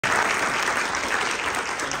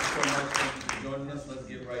joining us. Let's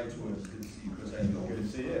get right to it. It's good to see you, Chris. How you doing? Good to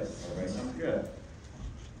see you. All right, I'm good.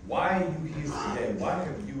 Why are you here today? Why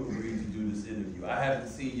have you agreed to do this interview? I haven't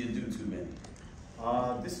seen you do too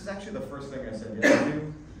many. This is actually the first thing I said yes to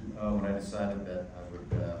when I decided that I would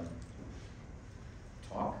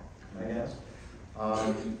talk, I guess.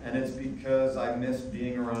 And it's because I miss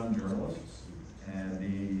being around journalists and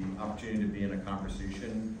the opportunity to be in a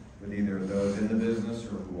conversation with either those in the business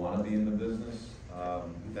or who want to be in the business.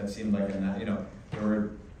 That seemed like there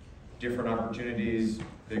were different opportunities,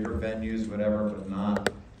 bigger venues, whatever, but not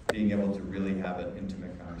being able to really have an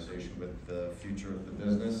intimate conversation with the future of the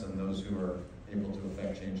business and those who are able to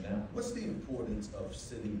affect change now. What's the importance of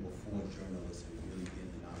sitting before journalists and really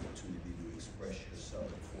getting an opportunity to express yourself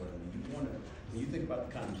before them? When you think about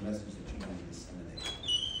the kind of message that you want to disseminate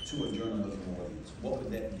to a journalism audience, what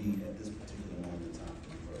would that be at this particular moment in time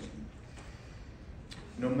for you personally?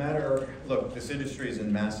 No matter, look, this industry is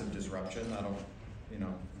in massive disruption. I don't,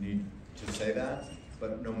 need to say that,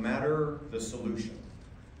 but no matter the solution,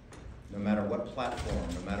 no matter what platform,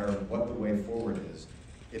 no matter what the way forward is,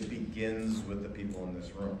 it begins with the people in this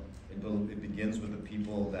room. It begins with the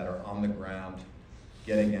people that are on the ground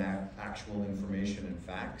getting actual information and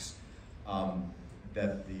facts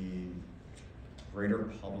that the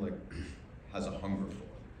greater public has a hunger for.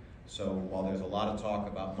 So while there's a lot of talk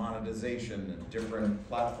about monetization and different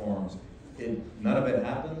platforms, none of it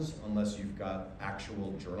happens unless you've got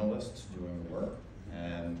actual journalists doing the work,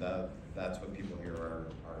 and that's what people here are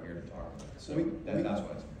here to talk about. So that's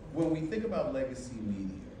why it's important. When we think about legacy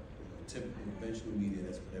media, typical conventional media,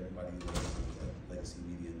 that's what everybody knows, legacy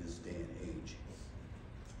media in this day and age.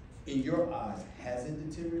 In your eyes, has it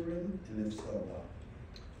deteriorated, and if so, why?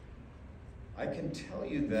 I can tell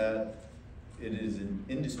you that it is an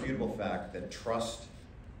indisputable fact that trust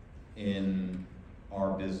in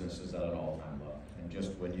our business is at an all-time low. And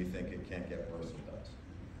just when you think it can't get worse, it does.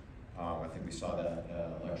 I think we saw that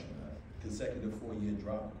election night. Consecutive 4-year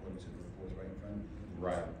drop, according to the reports right in front of you.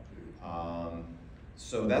 Right.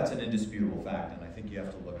 So that's an indisputable fact, and I think you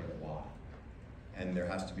have to look at why. And there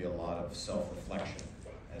has to be a lot of self-reflection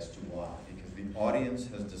as to why. Because the audience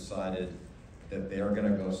has decided that they're going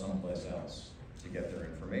to go someplace else to get their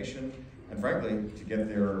information, and frankly, to get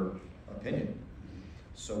their opinion.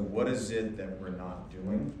 So what is it that we're not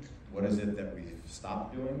doing? What is it that we've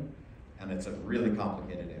stopped doing? And it's a really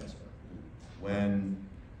complicated answer. When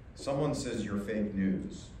someone says you're fake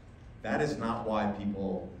news, that is not why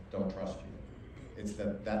people don't trust you. It's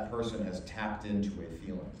that that person has tapped into a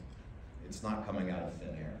feeling. It's not coming out of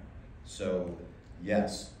thin air. So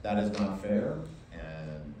yes, that is not fair,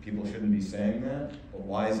 and people shouldn't be saying that, but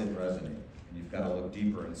why is it resonating? And you've got to look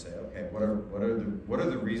deeper and say, okay, what are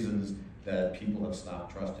the reasons that people have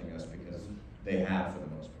stopped trusting us, because they have for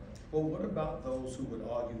the most part. Well, what about those who would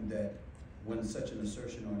argue that when such an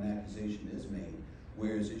assertion or an accusation is made,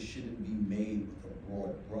 whereas it shouldn't be made with a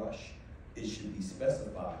broad brush, it should be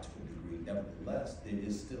specified to a degree. Nevertheless, there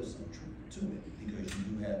is still some truth to it, because you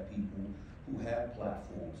do have people who have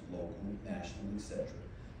platforms, local, national, etc.,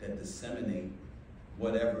 that disseminate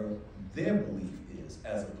whatever their belief is,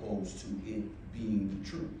 as opposed to it being the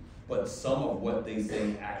truth. But some of what they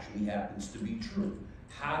say actually happens to be true.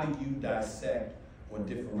 How do you dissect or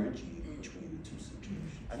differentiate between the two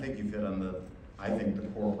situations? I think you've hit on the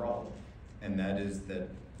core problem, and that is that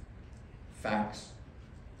facts,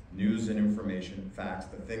 news and information, facts,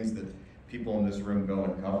 the things that people in this room go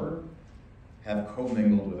and cover, have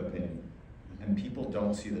commingled with opinion, and people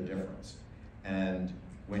don't see the difference. And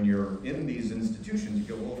when you're in these institutions,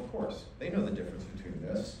 you go, well, of course, they know the difference between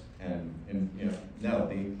this and no,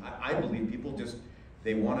 I believe people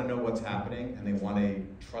they want to know what's happening, and they want a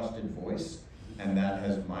trusted voice, and that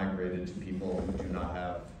has migrated to people who do not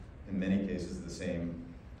have, in many cases, the same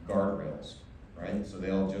guardrails, right? So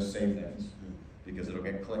they'll just say things because it'll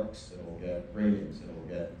get clicks, it'll get ratings,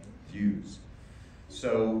 it'll get views.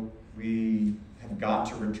 So we have got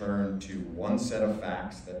to return to one set of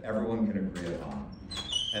facts that everyone can agree upon,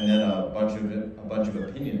 and then a bunch of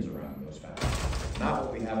opinions around those facts. Not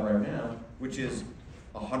what we have right now, which is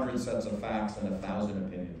 100 sets of facts and 1,000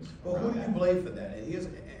 opinions. Well, who do you blame for that?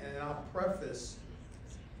 And I'll preface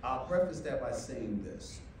that by saying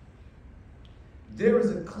this. There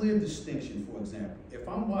is a clear distinction, for example. If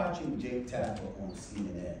I'm watching Jake Tapper on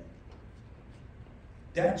CNN,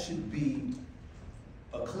 that should be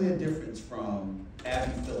a clear difference from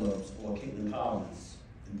Abby Phillips or Caitlin Collins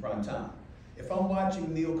in prime time. If I'm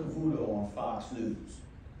watching Neil Cavuto on Fox News,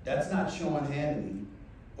 that's not Sean Hannity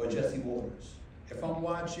or Jesse Waters. If I'm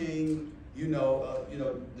watching, the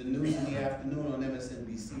news in the afternoon on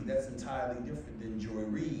MSNBC, that's entirely different than Joy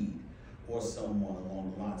Reid or someone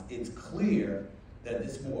along the lines. It's clear that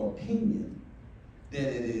it's more opinion than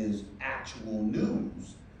it is actual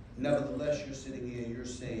news. Nevertheless, you're sitting here, you're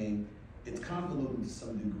saying it's convoluted to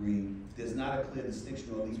some degree. There's not a clear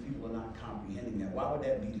distinction, or at least people are not comprehending that. Why would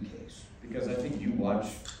that be the case? Because I think you watch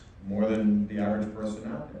more than the average person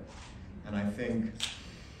out there. And I think,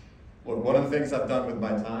 look, one of the things I've done with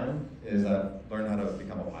my time is I've learned how to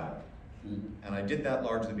become a pilot. Mm-hmm. And I did that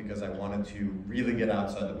largely because I wanted to really get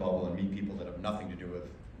outside the bubble and meet people that have nothing to do with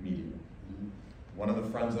media. Mm-hmm. One of the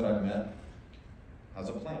friends that I've met has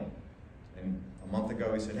a plane. And a month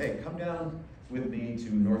ago he said, hey, come down with me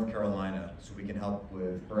to North Carolina so we can help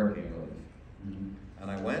with hurricane relief. Mm-hmm.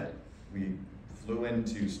 And I went, we flew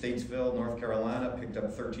into Statesville, North Carolina, picked up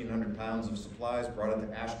 1,300 pounds of supplies, brought it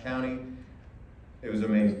to Ashe County. It was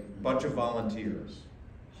amazing. Bunch of volunteers,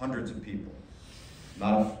 hundreds of people.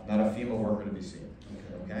 Not a FEMA worker to be seen,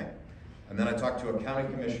 okay? And then I talked to a county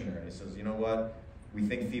commissioner and he says, you know what? We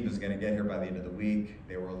think FEMA's gonna get here by the end of the week.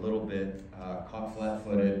 They were a little bit caught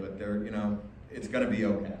flat-footed, but they're, it's gonna be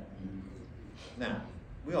okay. Now,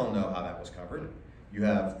 we all know how that was covered. You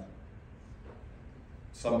have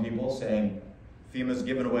some people saying FEMA's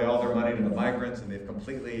given away all their money to the migrants and they've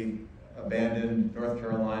completely abandoned North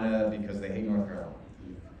Carolina because they hate North Carolina.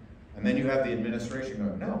 And then you have the administration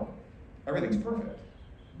going, no, everything's perfect.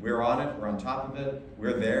 We're on it, we're on top of it,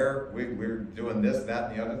 we're there, we're doing this, that,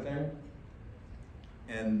 and the other thing.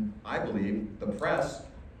 And I believe the press,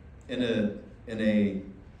 in a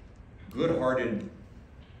good-hearted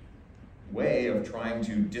way of trying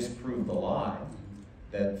to disprove the lie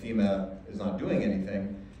that FEMA is not doing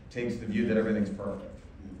anything, takes the view that everything's perfect.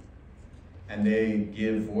 And they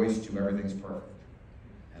give voice to everything's perfect.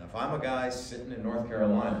 And if I'm a guy sitting in North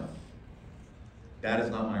Carolina, that is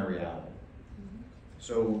not my reality.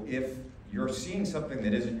 So if you're seeing something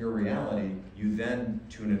that isn't your reality, you then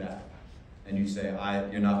tune it out. And you say,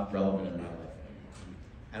 you're not relevant in my life anymore.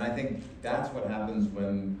 And I think that's what happens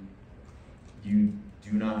when you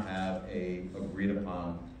do not have a agreed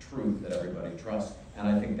upon truth that everybody trusts. And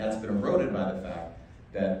I think that's been eroded by the fact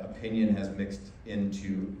that opinion has mixed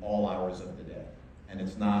into all hours of the day. And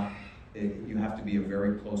it's not, you have to be a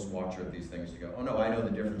very close watcher of these things to go, oh no, I know the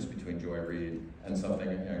difference between Joy Reid and something,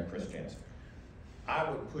 Chris Jansen. I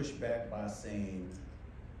would push back by saying,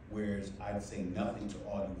 whereas I'd say nothing to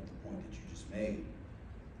argue with the point that you just made.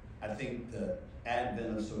 I think the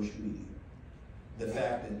advent of social media, the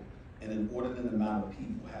fact that an inordinate amount of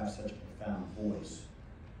people have such a profound voice,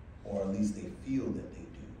 or at least they feel that they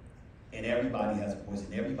do, and everybody has a voice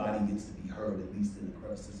and everybody gets to be heard, at least in the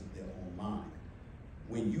crevices of their own mind.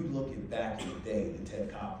 When you look at back in the day, the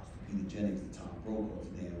Ted Koppels, the Peter Jennings, the Tom Brokers,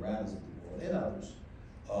 the Dan Rattles of the world, and others,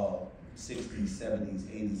 60s, 70s,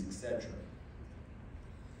 80s, etc.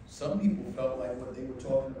 Some people felt like what they were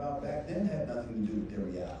talking about back then had nothing to do with their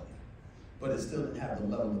reality, but it still didn't have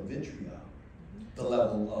the level of vitriol, the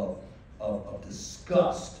level of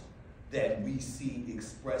disgust that we see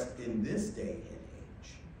expressed in this day and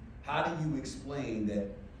age. How do you explain that?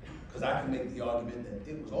 Because I can make the argument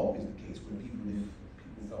that it was always the case where people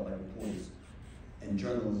felt like reporters and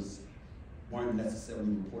journalists weren't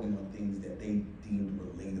necessarily reporting on things that they deemed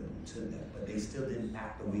relatable to them, but they still didn't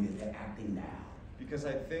act the way that they're acting now. Because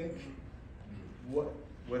I think what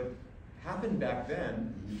happened back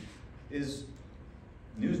then is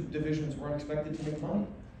news divisions weren't expected to make money.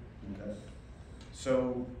 Okay.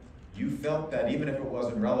 So you felt that even if it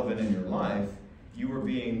wasn't relevant in your life, you were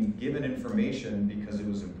being given information because it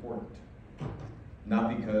was important,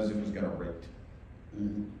 not because it was going to rate.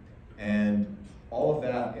 Mm-hmm. And all of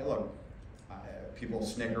that, hey, look, people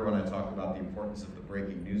snicker when I talk about the importance of the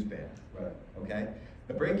breaking news ban. Right. Okay?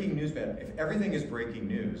 The breaking news ban, if everything is breaking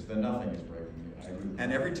news, then nothing is breaking news. I agree.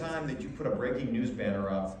 And every time that you put a breaking news banner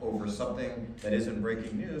up over something that isn't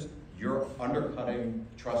breaking news, you're undercutting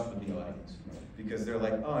trust with the audience. Because they're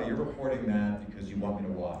like, oh, you're reporting that because you want me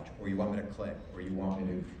to watch, or you want me to click, or you want me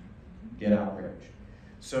to get outraged.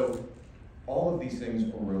 So all of these things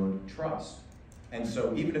erode trust. And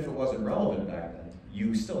so even if it wasn't relevant back then,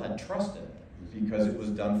 you still had trust in it because it was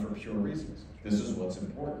done for pure reasons. This is what's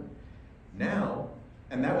important. Now,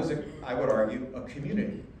 and that was, I would argue, a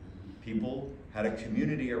community. People had a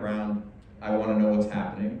community around, I want to know what's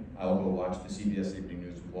happening. I'll go watch the CBS Evening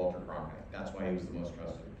News with Walter Cronkite. That's why he was the most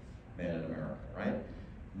trusted man in America, right?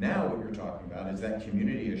 Now what you're talking about is that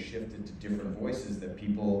community has shifted to different voices that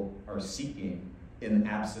people are seeking in the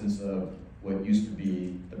absence of what used to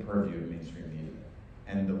be the purview of mainstream media.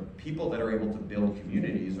 And the people that are able to build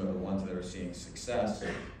communities are the ones that are seeing success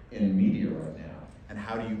in media right now. And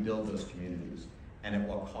how do you build those communities? And at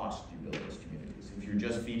what cost do you build those communities? If you're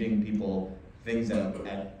just feeding people things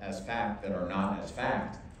as fact that are not as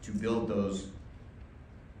fact to build those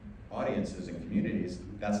audiences and communities,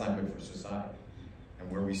 that's not good for society. And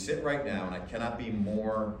where we sit right now, and I cannot be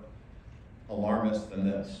more alarmist than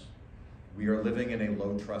this, we are living in a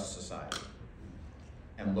low trust society.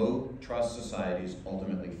 And low trust societies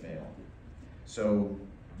ultimately fail. So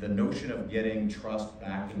the notion of getting trust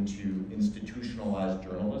back into institutionalized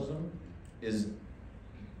journalism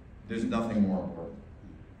there's nothing more important.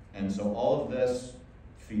 And so all of this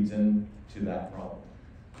feeds into that problem.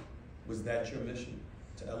 Was that your mission,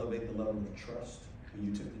 to elevate the level of trust when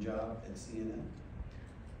you took the job at CNN?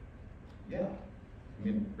 Yeah. I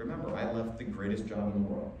mean, remember, I left the greatest job in the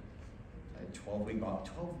world. I had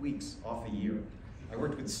 12 weeks off a year. I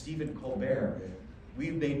worked with Stephen Colbert.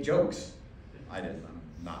 We made jokes. I didn't, I'm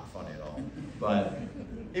not funny at all. But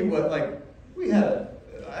it was like,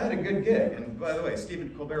 I had a good gig. And by the way,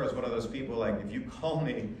 Stephen Colbert was one of those people, like, if you call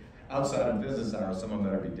me outside of business hours, someone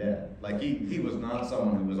better be dead. Like, he was not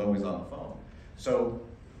someone who was always on the phone. So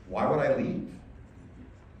why would I leave?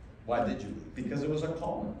 Why did you leave? Because it was a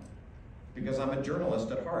calling. Because I'm a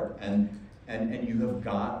journalist at heart. And you have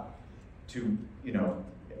got to,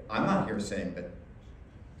 I'm not here saying that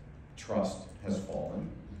trust has fallen.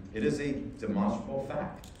 It is a demonstrable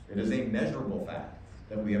fact. It is a measurable fact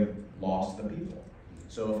that we have lost the people.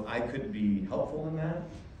 So if I could be helpful in that,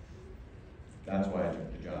 that's why I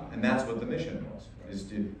took the job. And that's what the mission was, is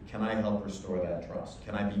to, can I help restore that trust?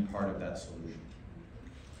 Can I be part of that solution?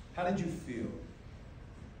 How did you feel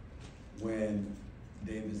when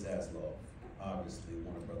David Zaslav, obviously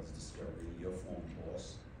Warner Brothers Discovery, your former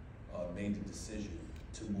boss, made the decision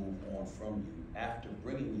to move on from you after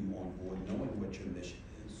bringing you on board, knowing what your mission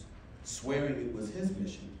is, swearing it was his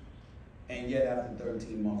mission, and yet after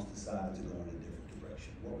 13 months decided to go in a different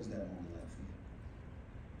direction? What was that moment like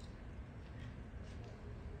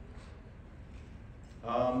for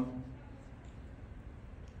you?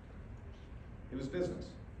 It was business.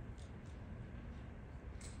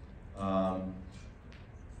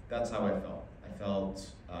 That's how I felt. I felt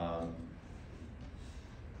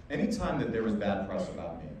anytime that there was bad press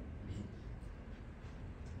about me,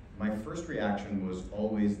 my first reaction was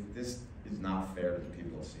always, this is not fair to the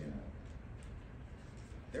people of CNN.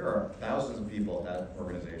 There are thousands of people at that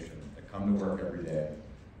organization that come to work every day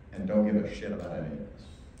and don't give a shit about any of this.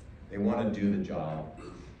 They want to do the job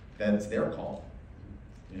that's their call.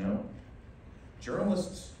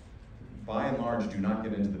 Journalists, by and large, do not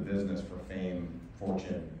get into the business for fame,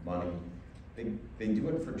 fortune, money. They do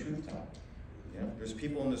it for truth telling. There's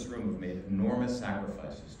people in this room who've made enormous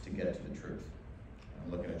sacrifices to get to the truth. I'm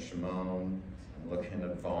looking at Shimon, I'm looking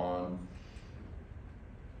at Vaughn.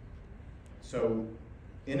 So,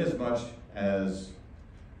 inasmuch as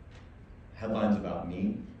headlines about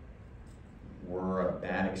me were a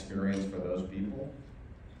bad experience for those people,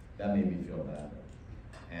 that made me feel bad.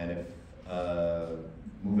 And if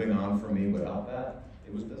moving on from me without that,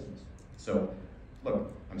 it was business. So,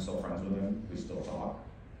 look, I'm still friends with him, we still talk.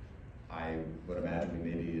 I would imagine we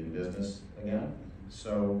may be in business again.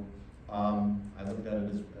 So, I looked at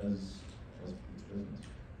it as business.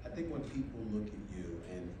 I think when people look at you,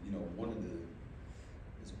 and one of the,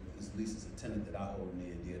 at least it's a tenet that I hold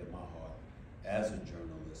near and dear to my heart as a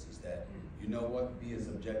journalist, is that, be as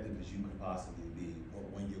objective as you can possibly be, but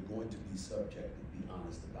when you're going to be subjective, be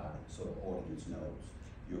honest about it so the audience knows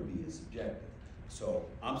you're being subjective. So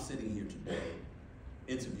I'm sitting here today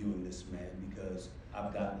interviewing this man because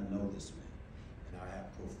I've gotten to know this man, and I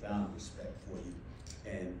have profound respect for you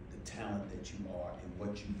and the talent that you are and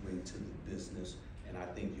what you bring to the business, and I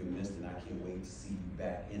think you're missed, and I can't wait to see you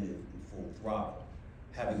back in it in full throttle.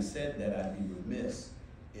 Having said that, I'd be remiss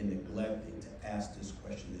in neglecting to ask this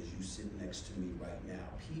question as you sit next to me right now.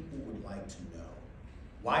 People would like to know,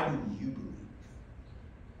 why do you believe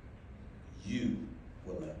you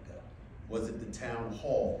will let go? Was it the town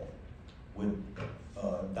hall with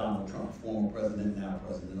Donald Trump, former president, now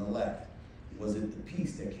president-elect? Was it the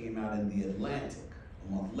piece that came out in the Atlantic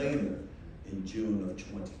a month later in June of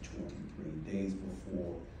 2023, days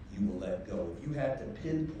before you will let go? If you had to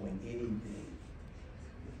pinpoint anything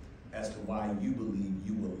as to why you believe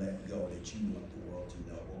you will let go, that you want the world to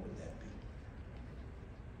know, what would that be?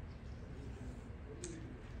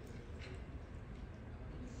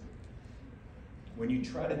 When you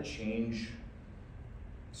try to change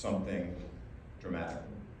something dramatically,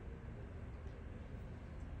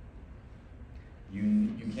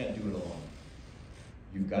 you can't do it alone.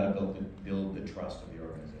 You've got to build the trust of the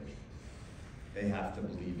organization. They have to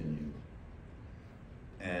believe in you.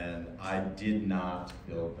 And I did not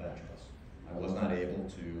build that trust. I was not able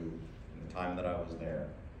to, in the time that I was there,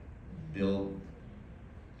 build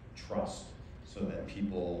trust so that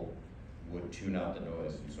people would tune out the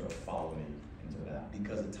noise and sort of follow me into that.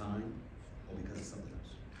 Because of time or because of something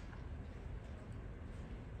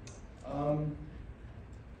else?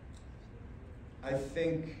 I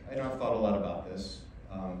think, I've thought a lot about this.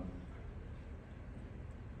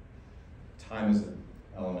 Time is an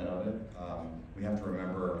element of it. We have to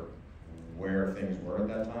remember where things were at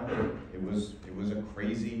that time. It was a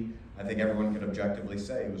crazy, I think everyone can objectively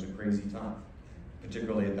say it was a crazy time,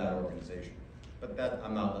 particularly at that organization. But that,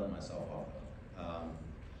 I'm not letting myself off of.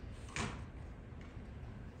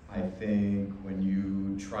 I think when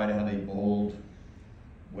you try to have a bold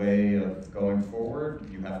way of going forward,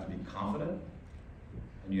 you have to be confident,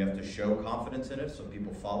 and you have to show confidence in it so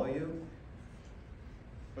people follow you.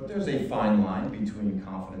 But there's a fine line between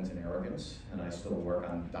confidence and arrogance, and I still work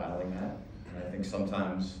on dialing that. And I think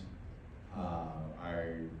sometimes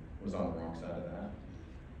I was on the wrong side of that.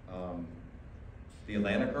 The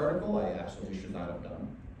Atlantic article, I absolutely should not have done.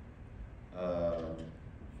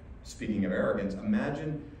 Speaking of arrogance,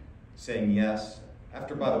 imagine saying yes,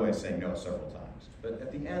 after, by the way, saying no several times. But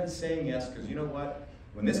at the end, saying yes, because you know what?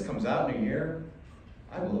 When this comes out in a year,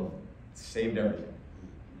 I will have saved everything.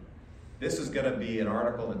 This is going to be an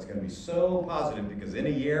article that's going to be so positive because in a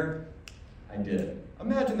year, I did it.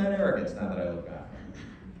 Imagine that arrogance now that I look back.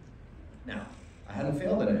 Now, I hadn't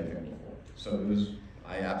failed at anything before. So it was,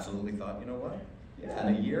 I absolutely thought, you know what? Yeah,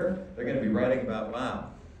 in a year, they're going to be writing about,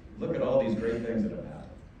 wow, look at all these great things that have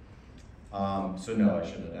happened. So no, I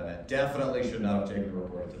shouldn't have done that. Definitely should not have taken the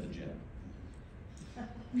reporter to the gym.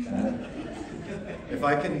 If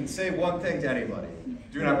I can say one thing to anybody,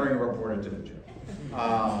 do not bring a reporter to the gym.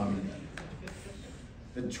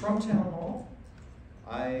 The Trump town hall,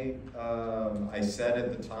 I said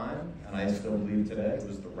at the time, and I still believe today, it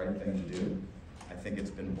was the right thing to do. I think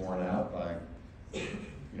it's been borne out by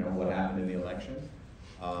what happened in the election.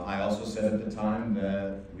 I also said at the time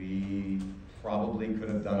that we probably could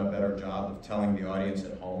have done a better job of telling the audience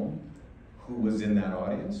at home who was in that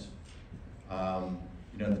audience.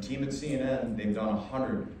 The team at CNN, they've done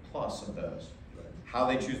 100 plus of those. How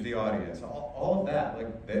they choose the audience, all of that,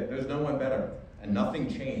 like there's no one better. And nothing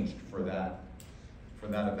changed for that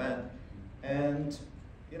event. And,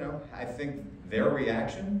 I think their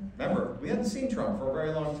reaction, remember, we hadn't seen Trump for a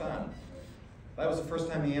very long time. That was the first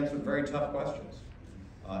time he answered very tough questions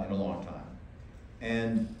in a long time.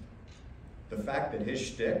 And the fact that his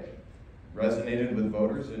shtick resonated with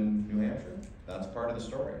voters in New Hampshire, that's part of the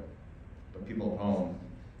story. But people at home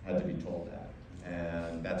had to be told that.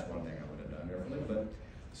 And that's one thing I would have done differently. But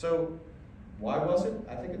so why was it?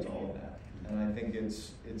 I think it's all of that. And I think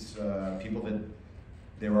it's people that,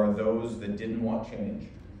 there are those that didn't want change.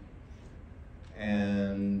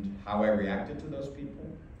 And how I reacted to those people,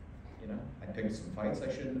 I picked some fights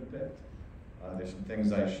I shouldn't have picked. There's some things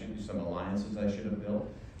some alliances I should have built.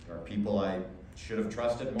 There are people I should have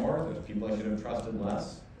trusted more. There's people I should have trusted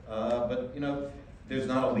less. But there's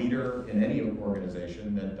not a leader in any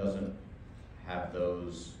organization that doesn't have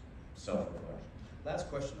those self-reflections. Last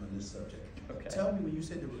question on this subject. Okay. Tell me when you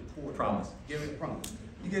said the reporter. Promise. Promise.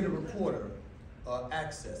 You gave the reporter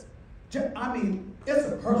access. I mean, it's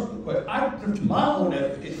a personal question. My own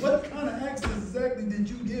edification. What kind of access exactly did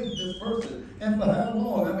you give this person, and for how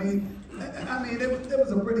long? I mean, there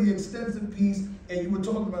was a pretty extensive piece, and you were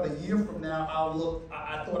talking about a year from now.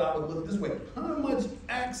 I thought I would look this way. How much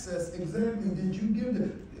access exactly did you give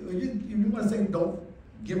them? You want to say don't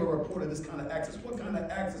give a reporter this kind of access? What kind of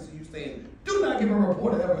access are you saying? Do not give a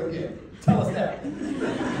reporter ever again. Tell us that.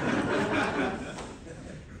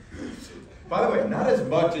 By the way, not as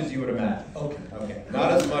much as you would imagine. Okay.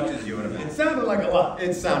 Not as much as you would imagine. It sounded like a lot.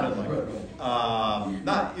 It sounded like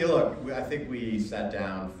I think we sat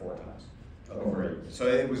down 4 times over a year. So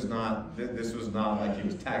it was not. This was not like he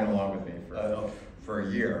was tagging along with me for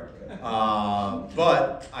a year.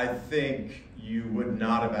 But I think you would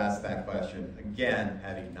not have asked that question again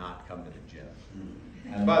had he not come to the gym.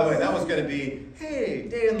 And by the way, that was going to be, hey,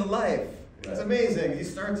 day in the life. It's amazing. He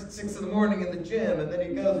starts at 6 in the morning in the gym, and then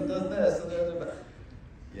he goes and does this. And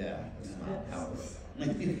yeah, that's not how it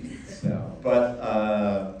works. So, but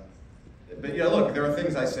look, there are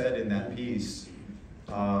things I said in that piece,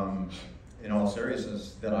 in all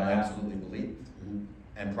seriousness, that I absolutely believe,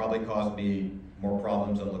 and probably caused me more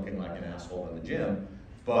problems than looking like an asshole in the gym.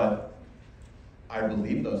 But I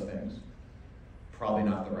believe those things. Probably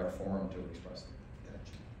not the right forum to express them.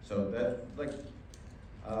 So that,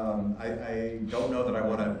 I don't know that I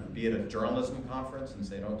want to be at a journalism conference and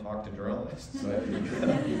say don't talk to journalists.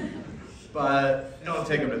 But don't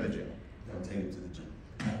take them to the gym. Don't take them to the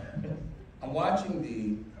gym. I'm watching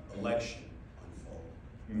the election unfold.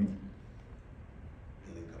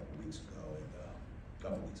 Really a couple weeks ago, and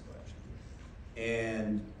couple weeks ago actually.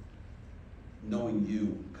 And knowing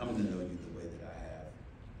you, coming to know you the way that I have,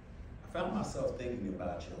 I found myself thinking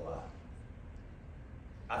about you a lot.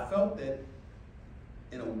 I felt that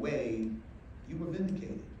in a way you were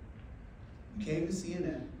vindicated. You came to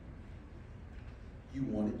CNN, you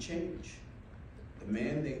wanted change. The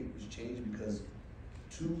mandate was changed because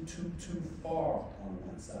too far on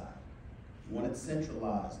one side. You wanted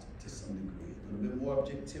centralized to some degree, a little bit more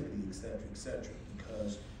objectivity, et cetera,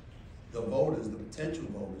 because the voters, the potential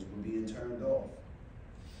voters, were being turned off.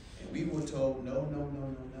 And we were told, no,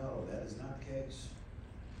 that is not the case.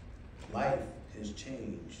 Life has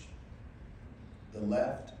changed. The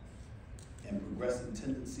left and progressive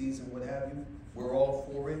tendencies and what have you, we're all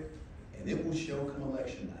for it, and it will show come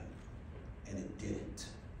election night. And it didn't.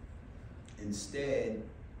 Instead,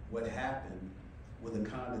 what happened were the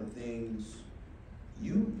kind of things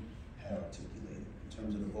you had articulated in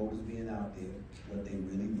terms of the voters being out there, what they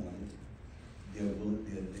really wanted, their ability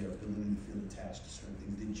to feel attached to certain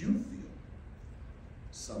things. Did you feel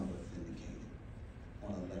somewhat vindicated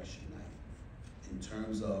on election night in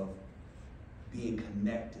terms of being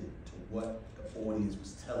connected to what the audience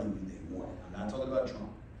was telling you they wanted? I'm not talking about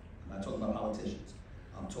Trump. I'm not talking about politicians.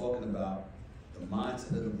 I'm talking about the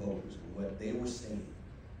mindset of the voters and what they were saying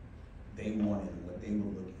they wanted and what they were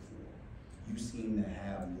looking for. You seem to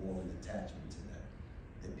have more of an attachment to that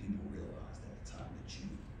than people realized at the time that you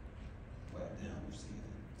were at the helm of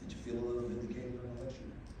CNN. Did you feel a little vindicated on election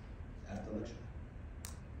night, after election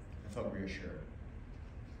night? I felt reassured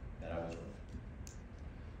that I was right.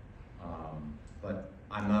 But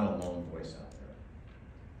I'm not a lone voice out there.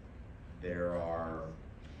 There are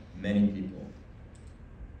many people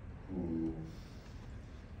who,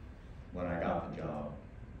 when I got the job,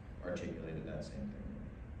 articulated that same thing.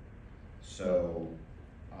 So,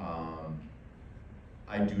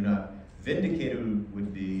 I do not, vindicated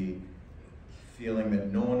would be feeling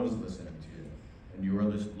that no one was listening to you, and you were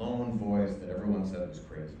this lone voice that everyone said was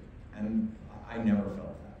crazy. And I never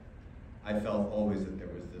felt that. I felt always that there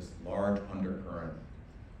was this large undercurrent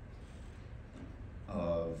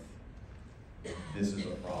of this is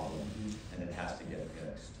a problem and it has to get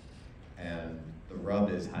fixed. And the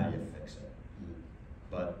rub is, how do you fix it?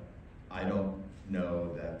 But I don't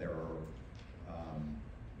know that there are,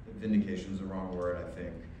 vindication is the wrong word, I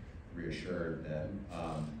think, reassured that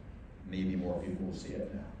maybe more people will see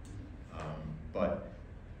it now. But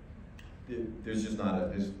there's just not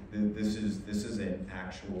a, this is an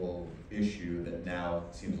actual issue that now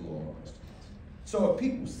seems a little more customized. So if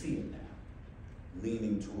people see it now,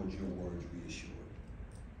 leaning towards your words, reassured,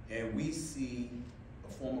 and we see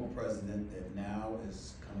a former president that now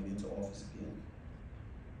is coming into office again,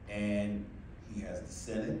 and he has the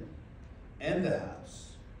Senate and the House,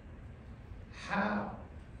 how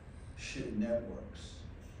should networks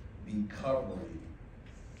be covering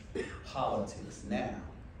politics now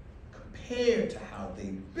compared to how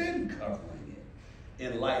they've been covering it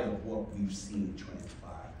in light of what we've seen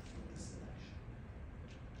transpire with this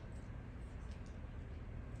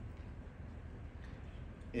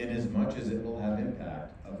election? In as much as it will have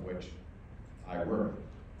impact, of which I worry.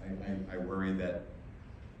 I worry that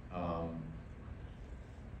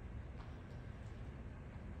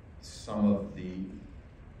some of the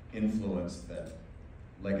influence that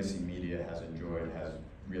legacy media has enjoyed has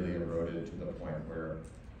really eroded to the point where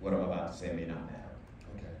what I'm about to say may not matter.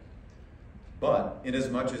 Okay. But in as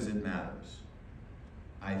much as it matters,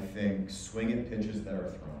 I think swing at pitches that are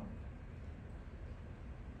thrown.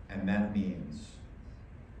 And that means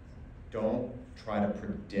don't try to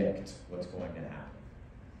predict what's going to happen.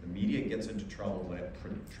 The media gets into trouble when it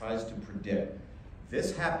tries to predict,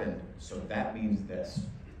 this happened, so that means this.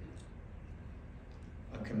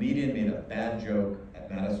 A comedian made a bad joke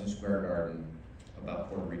at Madison Square Garden about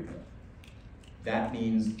Puerto Rico. That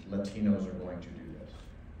means Latinos are going to do this.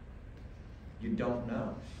 You don't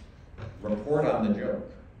know. Report on the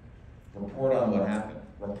joke. Report on what happened.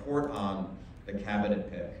 Report on the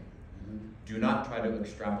cabinet pick. Do not try to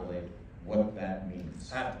extrapolate what that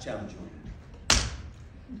means. I have to challenge you on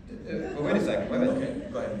Wait a second, wait a minute.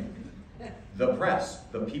 Okay, go ahead. The press,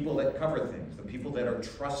 the people that cover things, the people that are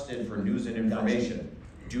trusted for news and information,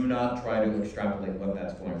 do not try to extrapolate what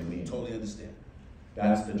that's going to mean. Totally understand.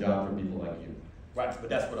 That's the job for people like you. Right, but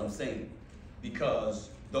that's what I'm saying. Because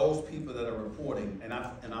those people that are reporting, and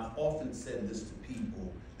I've often said this to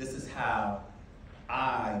people, this is how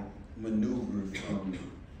I maneuvered from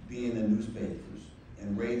being in newspapers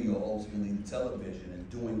and radio, ultimately to television, and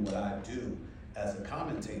doing what I do as a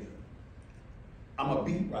commentator. I'm a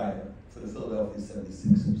beat writer for the Philadelphia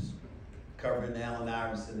 76ers, covering Allen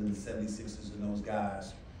Iverson and the 76ers and those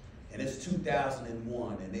guys. and it's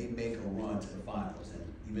 2001, and they make a run to the finals. And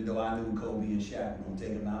even though I knew Kobe and Shaq were gonna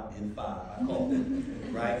take them out in 5, I called them,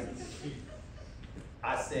 right?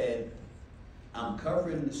 I said, I'm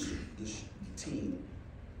covering the team,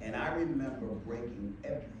 and I remember breaking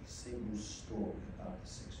every single story about the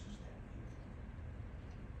Sixers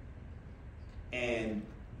that year. And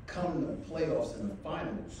coming to the playoffs and the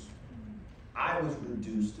finals, I was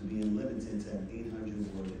reduced to being limited to an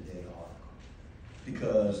 800-word-a-day article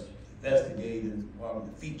because investigators,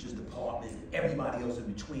 the features department, and everybody else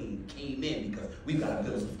in between came in because we've got to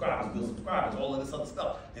build subscribers, all of this other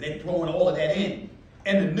stuff, and they're throwing all of that in.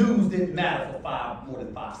 And the news didn't matter for more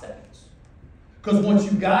than 5 seconds. Because once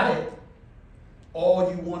you got it, all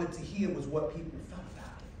you wanted to hear was what people felt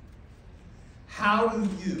about it. How do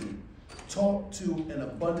you talk to an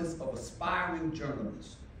abundance of aspiring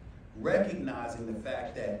journalists, recognizing the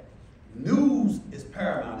fact that news is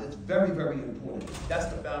paramount? It's very, very important. That's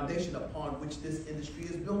the foundation upon which this industry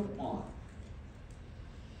is built upon.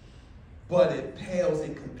 But it pales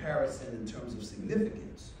in comparison in terms of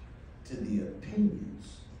significance to the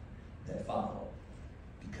opinions that follow,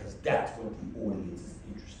 because that's what the audience is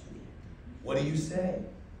interested in. What do you say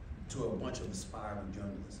to a bunch of aspiring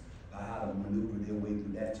journalists about how to maneuver their way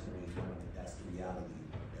through that terrain, knowing that that's the reality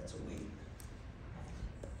that's awaiting?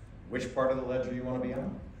 Which part of the ledger you want to be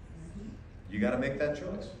on? You got to make that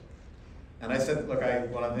choice. And I said, look,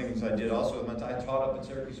 one of the things I did also, I taught up at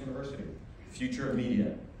Syracuse University, future of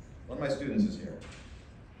media. One of my students is here.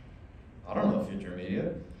 I don't know the future of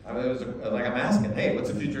media. I mean, it was like I'm asking, hey, what's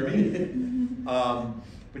the future of media?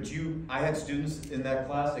 But I had students in that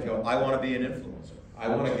class that go, I want to be an influencer. I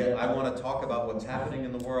want to talk about what's happening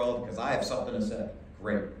in the world because I have something to say.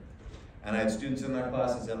 Great. And I had students in that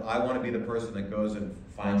class that said, I want to be the person that goes and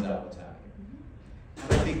finds out what's happening.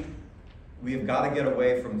 And I think we've got to get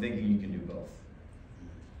away from thinking you can do both.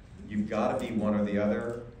 You've got to be one or the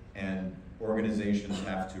other, and organizations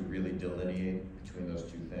have to really delineate between those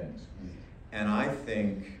two things. And I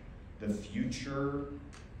think the future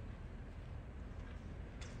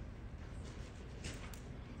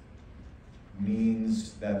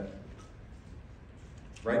means that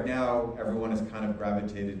right now everyone has kind of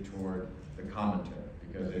gravitated toward the commentary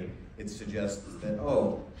because it suggests that,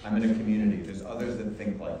 oh, I'm in a community, there's others that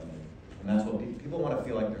think like me. And that's what people want to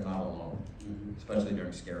feel like they're not alone, especially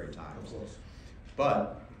during scary times.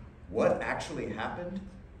 But what actually happened,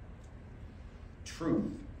 truth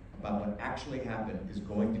about what actually happened, is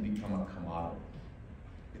going to become a commodity.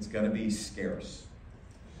 It's going to be scarce.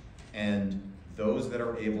 And those that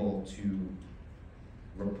are able to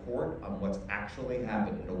report on what's actually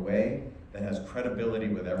happened in a way that has credibility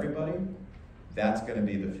with everybody, that's going to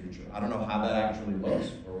be the future. I don't know how that actually looks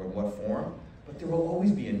or in what form, but there will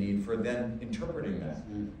always be a need for then interpreting that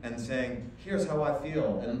and saying, here's how I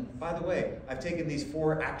feel. And by the way, I've taken these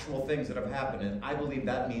 4 actual things that have happened and I believe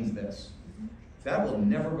that means this. That will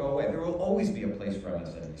never go away. There will always be a place for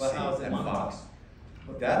MSNBC and Fox.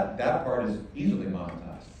 That part is easily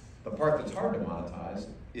monetized. The part that's hard to monetize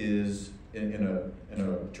is, in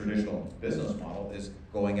a traditional business model, is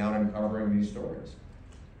going out and covering these stories.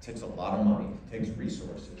 It takes a lot of money, it takes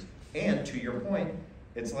resources. And to your point,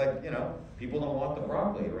 it's like, people don't want the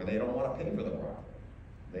broccoli or they don't want to pay for the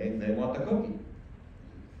broccoli. They want the cookie.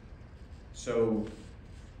 So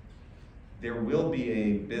there will be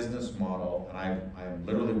a business model, and I'm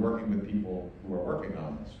literally working with people who are working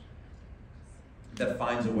on this, that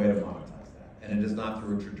finds a way to monetize that. And it is not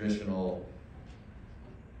through a traditional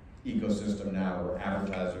ecosystem now where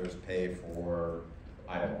advertisers pay for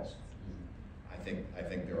eyeballs. I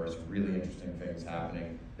think there are some really interesting things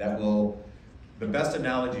happening that will, the best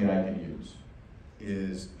analogy I can use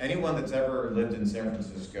is anyone that's ever lived in San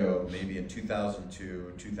Francisco, maybe in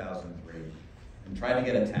 2002, 2003, and tried to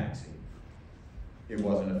get a taxi. It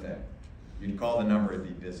wasn't a thing. You'd call the number, it'd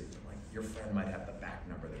be busy. Like, your friend might have the back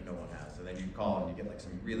number that no one has. And then you'd call and you get like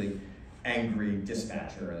some really angry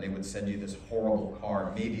dispatcher and they would send you this horrible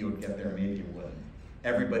car. Maybe it would get there, maybe it wouldn't.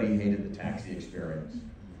 Everybody hated the taxi experience.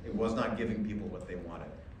 It was not giving people what they wanted.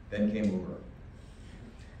 Then came Uber.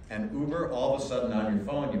 And Uber, all of a sudden on your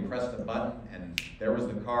phone, you pressed a button and there was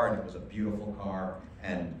the car and it was a beautiful car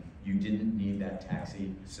and you didn't need that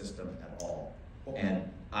taxi system at all. And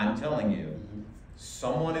I'm telling you,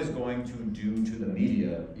 someone is going to do to the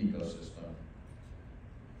media ecosystem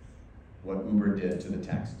what Uber did to the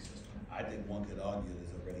taxi system. I think one could argue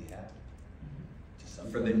it's already happened.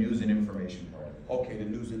 For the news and information part of it. Okay, the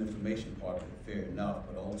news and information part of it, fair enough,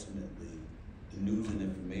 but ultimately, the news and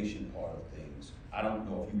information part of things, I don't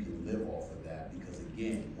know if you can live off of that because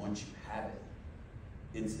again, once you have it,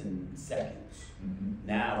 it's in seconds.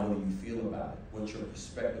 Now, what do you feel about it? What's your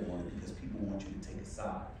perspective on it? Because people want you to take a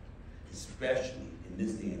side, especially in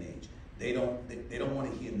this day and age. They don't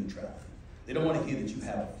want to hear neutrality. They don't want to hear that you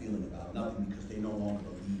have a feeling about nothing because they no longer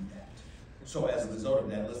believe that. So as a result of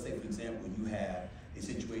that, let's say, for example, you have a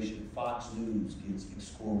situation, Fox News gets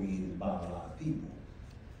excoriated by a lot of people.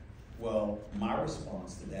 Well, my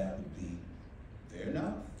response to that would be, fair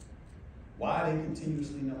enough. Why are they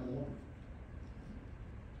continuously number one?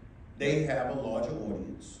 They have a larger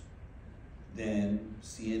audience than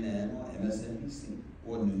CNN or MSNBC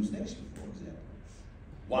or Newsnation, for example.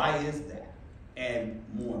 Why is that? And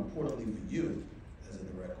more importantly for you, as a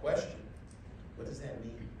direct question, what does that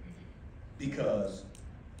mean? Because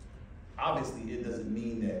obviously it doesn't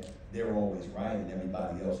mean that they're always right and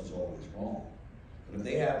everybody else is always wrong. But if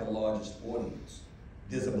they have the largest audience,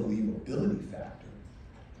 there's a believability factor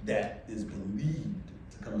that is believed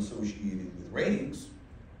to come associated with ratings.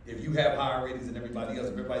 If you have higher ratings than everybody else,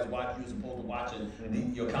 if everybody's watching you as opposed to watching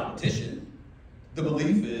your competition, the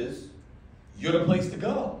belief is you're the place to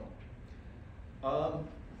go.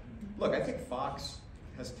 Look, I think Fox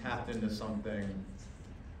has tapped into something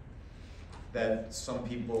that some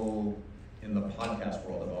people in the podcast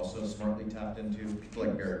world have also smartly tapped into. People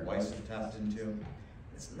like Barry Weiss have tapped into.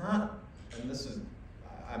 It's not, and this is,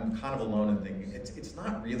 I'm kind of alone in thinking, it's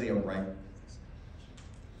not really a right of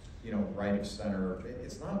center.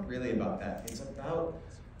 It's not really about that. It's about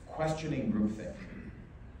questioning groupthink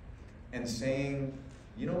and saying,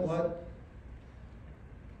 you know what?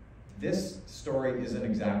 This story isn't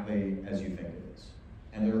exactly as you think it is.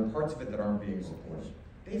 And there are parts of it that aren't being reported.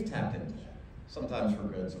 They've tapped into that. Sometimes for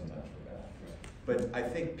good, sometimes for bad. But I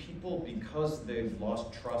think people, because they've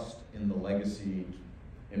lost trust in the legacy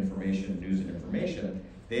information, news and information,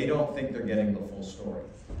 they don't think they're getting the full story.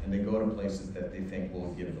 And they go to places that they think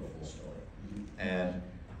will give the full story. And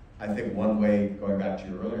I think one way, going back to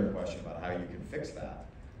your earlier question about how you can fix that,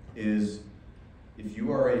 is if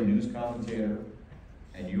you are a news commentator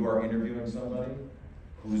and you are interviewing somebody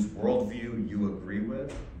whose worldview you agree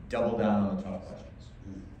with, double down on the tough questions.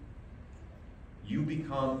 You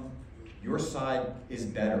become, your side is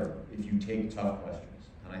better if you take tough questions.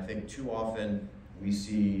 And I think too often we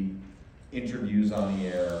see interviews on the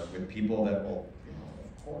air with people that will,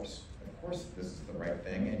 of course this is the right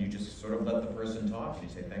thing, and you just sort of let the person talk and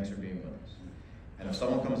you say, thanks for being with us. And if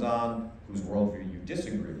someone comes on whose worldview you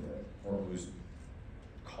disagree with, or whose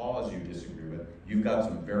cause you disagree with, you've got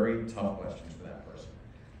some very tough questions for that person.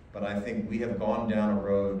 But I think we have gone down a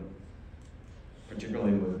road,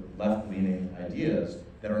 particularly with left-leaning ideas,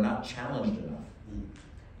 that are not challenged enough.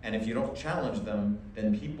 And if you don't challenge them,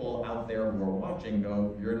 then people out there who are watching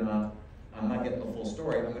go, I'm not getting the full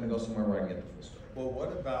story, I'm gonna go somewhere where I can get the full story. Well,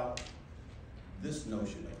 what about this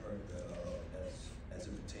notion of as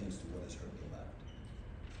it pertains to what has hurt the left?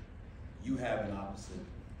 You have an opposite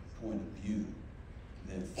point of view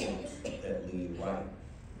than folks that lean right.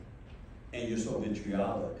 And you're so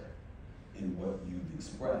vitriolic in what you've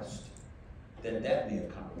expressed that may have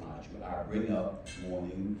compromised you. I bring up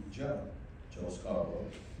Morning Joe Scarborough,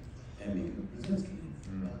 and Mika Brzezinski.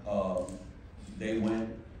 They went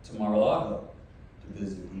to Mar-a-Lago to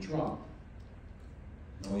visit with Trump.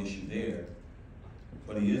 No issue there.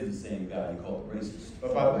 But he is the same guy you call it racist.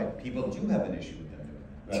 But by the way, people do have an issue with them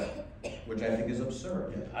doing that, right? Which I think is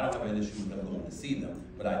absurd. Yeah, I don't have an issue with them going to see them,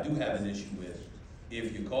 but I do have an issue with,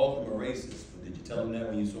 if you called him a racist, but did you tell him that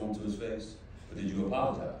when you saw him to his face? Or did you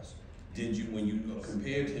apologize? Did you, when you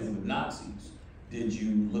compared him with Nazis, did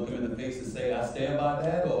you look him in the face and say, I stand by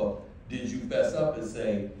that? Or did you fess up and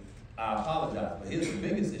say, I apologize? But here's the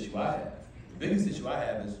biggest issue I have. The biggest issue I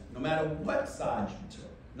have is, no matter what side you took,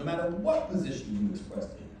 no matter what position you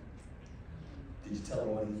expressed in, did you tell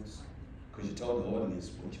the audience? Because you told the audience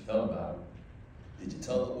what you felt about him. Did you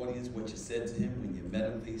tell the audience what you said to him when you met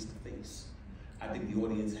him face to face? I think the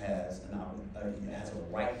audience has a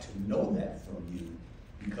right to know that from you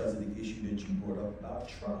because of the issue that you brought up about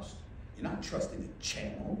trust. You're not trusting the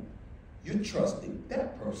channel, you're trusting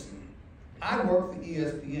that person. I work for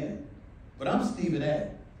ESPN, but I'm Stephen A.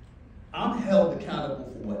 I'm held accountable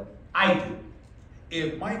for what I do.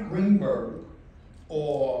 If Mike Greenberg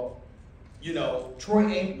or Troy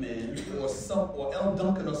Aikman or L.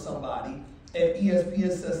 Duncan or somebody at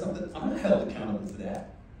ESPN says something, I'm not held accountable for that.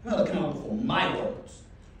 I'm held accountable for my words.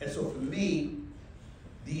 And so for me,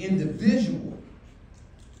 the individual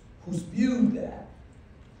who spewed that,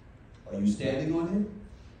 are you standing on it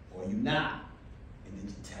or are you not? And did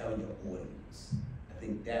you tell your audience? I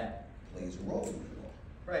think that plays a role in it all.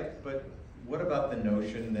 Right, but what about the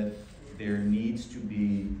notion that there needs to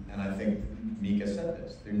be, and I think Mika said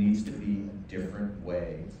this, there needs to be a different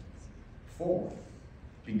way forward.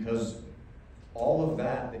 Because all of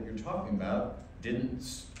that you're talking about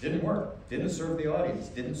didn't work, didn't serve the audience,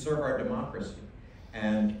 didn't serve our democracy.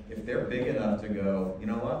 And if they're big enough to go, you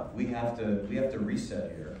know what, we have to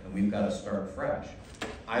reset here and we've got to start fresh.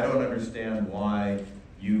 I don't understand why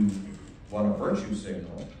you want to virtue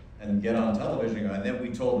signal and get on television and then we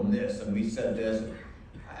told them this and we said this.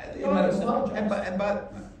 Do you know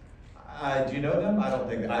them? I don't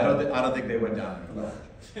think they went down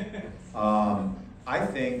and apologized. I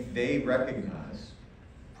think they recognize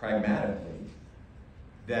pragmatically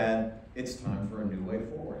that it's time for a new way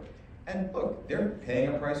forward. And look, they're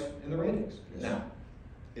paying a price in the ratings. Yes. Now,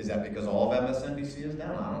 is that because all of MSNBC is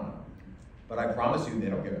down? I don't know. But I promise you they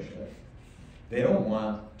don't give a shit. They don't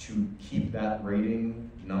want to keep that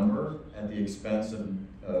rating number at the expense of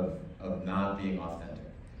not being authentic.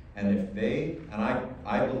 And if they, and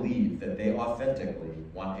I believe that they authentically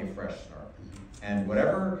want a fresh start. And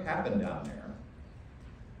whatever happened down there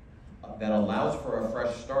that allows for a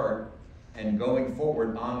fresh start and going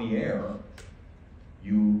forward on the air,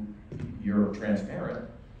 you're transparent.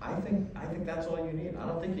 I think that's all you need. I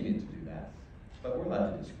don't think you need to do that, but we're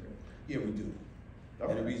allowed to disagree. Yeah, we do.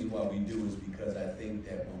 Okay. And the reason why we do is because I think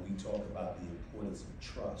that when we talk about the importance of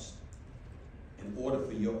trust, in order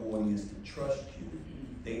for your audience to trust you,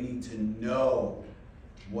 they need to know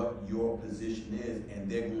what your position is, and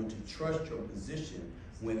they're going to trust your position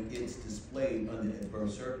when it's displayed under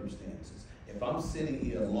adverse circumstances. If I'm sitting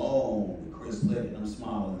here alone with Chris Licht and I'm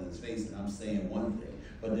smiling in his face and I'm saying one thing,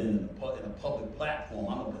 but then in a public platform,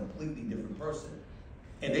 I'm a completely different person,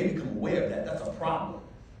 and they become aware of that, that's a problem.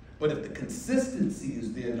 But if the consistency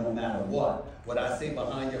is there no matter what I say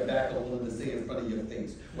behind your back, I'm willing to say in front of your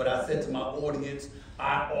face. What I said to my audience,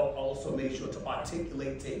 I also made sure to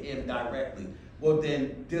articulate to him directly. Well,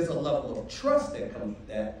 then there's a level of trust that comes with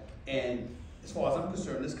that. And as far as I'm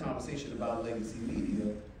concerned, this conversation about legacy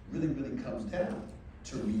media really comes down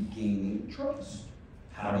to regaining trust.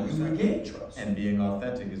 How do you regain trust? And being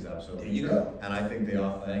authentic is absolutely there you true. go. And I think they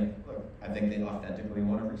authentically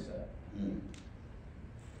want to reset. Mm.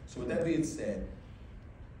 So with that being said,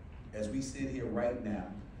 as we sit here right now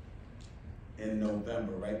in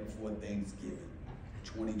November, right before Thanksgiving,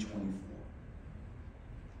 2024,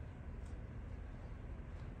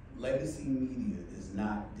 legacy media is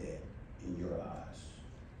not dead in your eyes.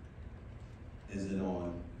 Is it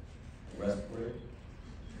on a respirator?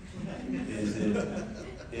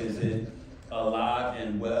 Is it alive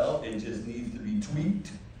and well and just needs to be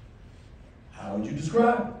tweaked? How would you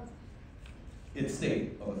describe it? Its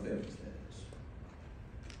state of affairs,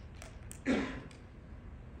 that is.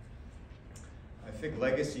 I think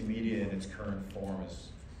legacy media in its current form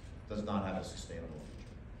does not have a sustainable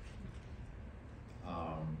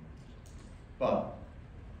future. But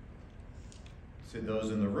to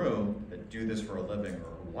those in the room that do this for a living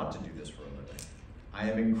or who want to do this for a living, I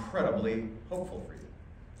am incredibly hopeful for you.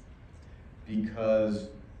 Because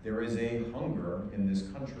there is a hunger in this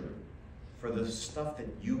country for the stuff that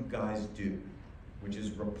you guys do, which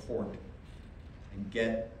is report and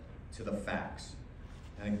get to the facts.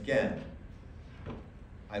 And again,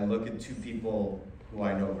 I look at two people who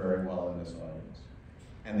I know very well in this audience,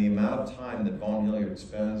 and the amount of time that Vaughn Hilliard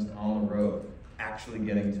spends on the road actually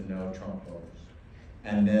getting to know Trump voters,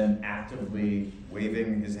 and then actively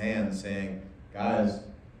waving his hand saying, guys,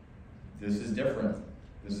 this is different,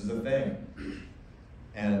 this is a thing.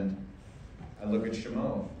 And I look at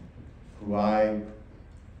Shimon, who I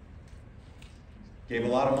gave a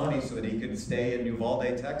lot of money so that he could stay in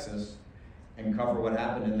Uvalde, Texas, and cover what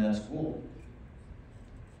happened in that school,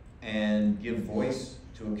 and give voice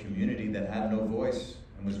to a community that had no voice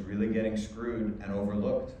and was really getting screwed and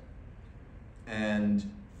overlooked. And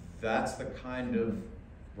that's the kind of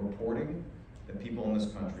reporting that people in this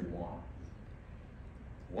country want.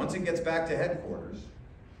 Once it gets back to headquarters,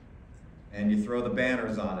 and you throw the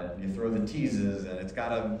banners on it, and you throw the teases, and it's got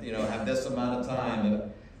to, have this amount of time,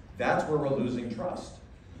 and that's where we're losing trust.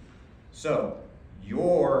 So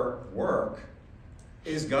your work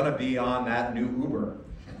is going to be on that new Uber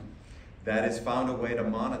that has found a way to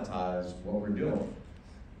monetize what we're doing.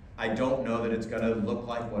 I don't know that it's going to look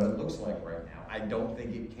like what it looks like right now. I don't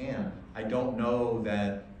think it can. I don't know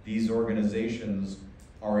that these organizations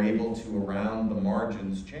are able to, around the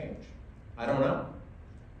margins, change. I don't know.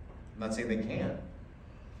 I'm not saying they can.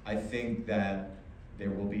 I think that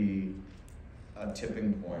there will be a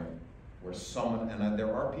tipping point where someone, and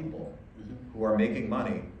there are people who are making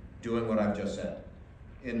money doing what I've just said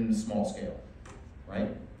in small scale,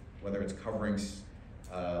 right? Whether it's covering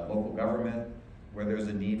local government, where there's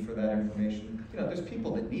a need for that information. You know, there's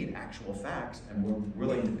people that need actual facts, and we're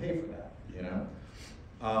willing to pay for that, you know?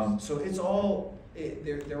 So it's all,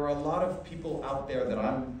 there are a lot of people out there that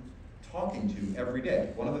I'm talking to every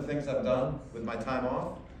day. One of the things I've done with my time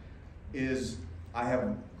off is I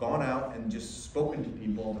have gone out and just spoken to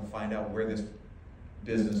people to find out where this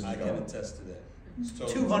business is going. I can attest to that. So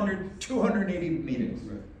 280 meetings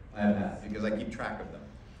right. I have had, because I keep track of them.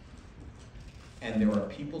 And there are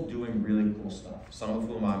people doing really cool stuff, some of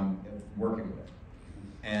whom I'm working with.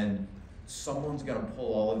 And someone's gonna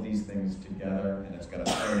pull all of these things together, and it's gonna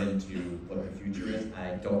turn into what the future is.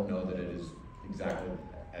 I don't know that it is exactly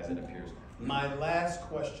as it appears. My last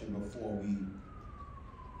question before we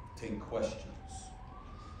take questions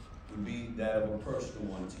would be that of a personal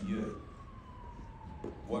one to you.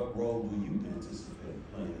 What role do you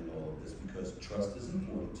anticipate playing in all of this? Because trust is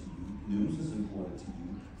important to you, news is important to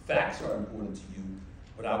you, facts are important to you,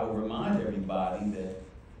 but I will remind everybody that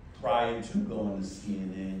prior to going to CNN,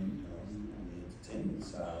 you know, on the entertainment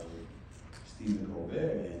side with Stephen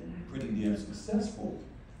Colbert, and pretty damn successful,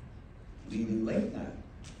 leading late night,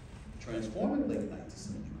 transforming late night to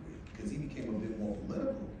some degree, because he became a bit more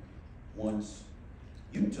political once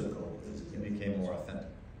you took over. It became more authentic.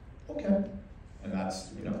 Okay. And that's,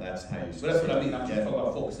 you know, that's how you. But that's what I mean. I'm just talking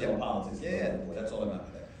about focusing on politics. Yeah. That's all I'm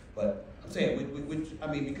after that. But I'm saying, which I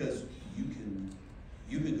mean, because you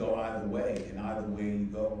can go either way, and either way you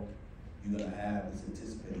go, you're gonna have, it's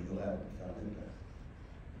anticipated, you'll have a profound impact.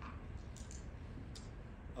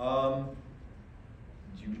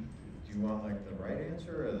 Do you want like the right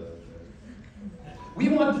answer or the We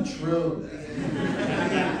want the truth.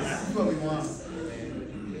 That's what we want.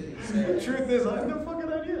 The truth is, I have no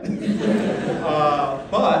fucking idea.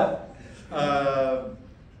 But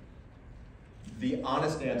the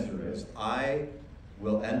honest answer is, I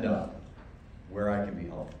will end up where I can be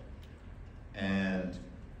helpful. And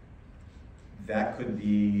that could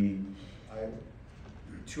be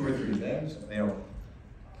two or three things. You know,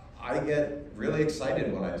 I get really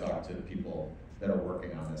excited when I talk to people that are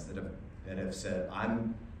working on this, that have said,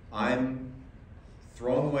 I'm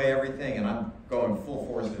throwing away everything and I'm going full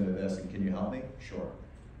force into this, and can you help me? Sure.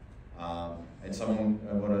 And someone,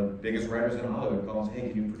 one of the biggest writers in Hollywood calls, hey,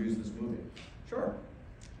 can you produce this movie? Sure.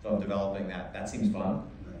 So I'm developing that. That seems fun.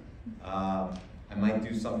 I might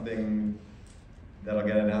do something that'll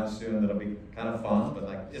get announced soon that'll be kind of fun, but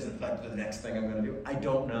like, isn't like the next thing I'm gonna do? I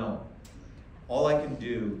don't know. All I can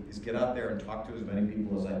do is get out there and talk to as many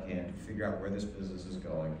people as I can to figure out where this business is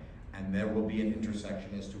going, and there will be an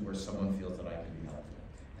intersection as to where someone feels that I can be helpful.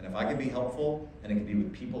 And if I can be helpful, and it can be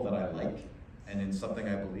with people that I like, and in something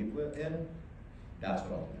I believe in, that's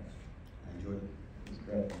what I'll do next. I enjoyed it. It's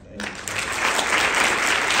great. Thank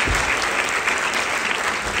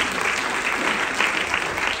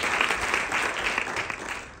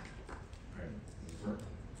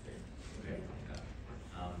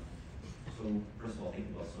So first of all, thank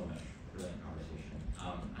you both so much. Brilliant conversation.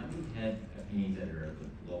 I'm the head opinions editor of the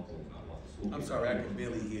local school. I'm sorry, I can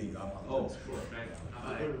barely hear you. I apologize. Oh, sure.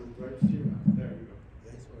 There you go.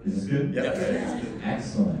 Is this good? Yeah.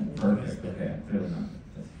 Excellent. Perfect. Okay. Clearly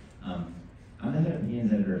not. I'm the head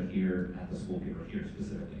opinions editor here at the school paper, here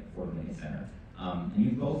specifically at Fort Lincoln Center. And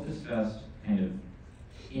you both discussed kind of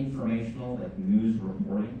informational, like news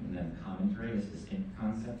reporting, and then commentary as distinct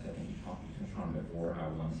concepts. I think you touched on before how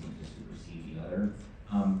one seems to supersede the other.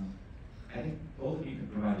 I think both of you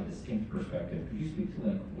could provide a distinct perspective. Could you speak to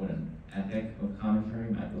like what an ethic of commentary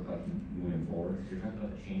might look like moving forward? Because you're talking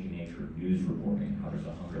about the changing nature of news reporting, how there's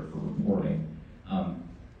a hunger for reporting.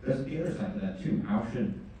 There's the other side of that too. How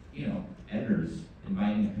should, editors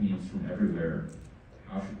inviting opinions from everywhere,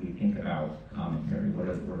 how should we think about commentary? What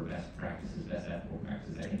are best practices, best ethical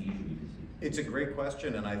practices? I think each of you could speak. It's a great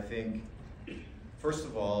question, and I think, first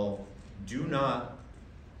of all, do not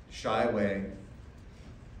shy away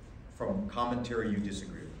from commentary you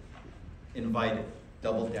disagree with. Invite it,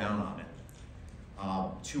 double down on it.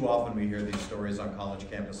 Too often we hear these stories on college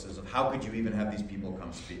campuses of how could you even have these people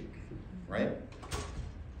come speak, right?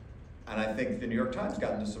 And I think the New York Times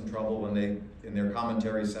got into some trouble when they, in their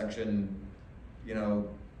commentary section,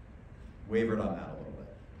 wavered on that a little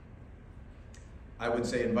bit. I would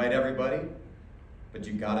say invite everybody, but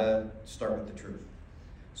you gotta start with the truth.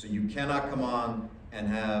 So you cannot come on and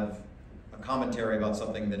have a commentary about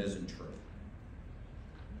something that isn't true.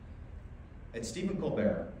 At Stephen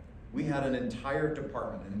Colbert, we had an entire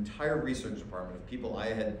department, an entire research department of people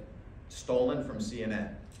I had stolen from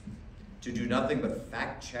CNN to do nothing but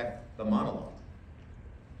fact check the monologue.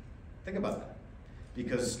 Think about that.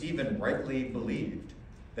 Because Stephen rightly believed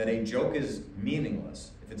that a joke is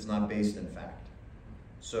meaningless if it's not based in fact.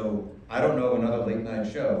 So I don't know another late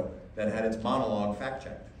night show that had its monologue fact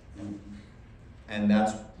checked. And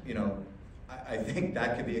that's, you know, I think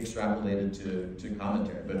that could be extrapolated to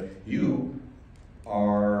commentary. But you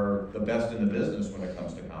are the best in the business when it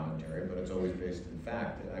comes to commentary, but it's always based in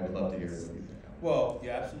fact. I would love to hear what you think. Well,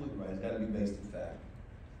 you're absolutely right. It's got to be based in fact.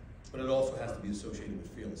 But it also has to be associated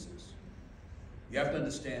with fearlessness. You have to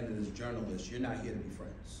understand that as journalists, you're not here to be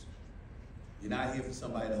friends. You're not here for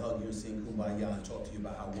somebody to hug you and sing Kumbaya and talk to you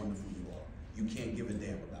about how wonderful you are. You can't give a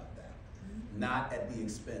damn about that. Not at the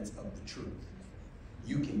expense of the truth.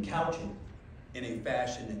 You can couch it in a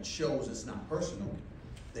fashion that shows it's not personal,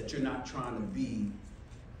 that you're not trying to be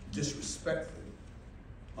disrespectful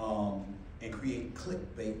and create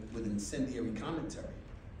clickbait with incendiary commentary.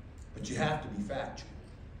 But you have to be factual.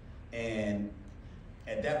 And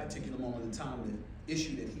at that particular moment in time, the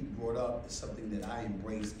issue that he brought up is something that I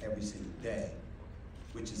embrace every single day,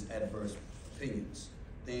 which is adverse opinions,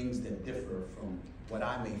 things that differ from what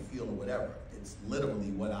I may feel or whatever. It's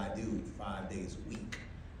literally what I do 5 days a week.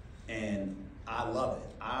 And I love it.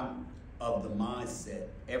 I'm of the mindset,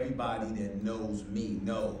 everybody that knows me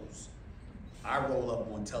knows. I roll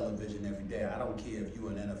up on television every day. I don't care if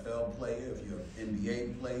you're an NFL player, if you're an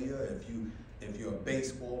NBA player, if you're a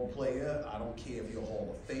baseball player. I don't care if you're a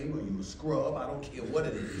Hall of Famer, you're a scrub. I don't care what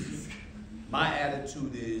it is. My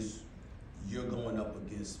attitude is, you're going up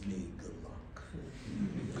against me, good luck.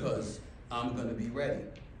 Because I'm gonna be ready.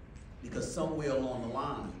 Because somewhere along the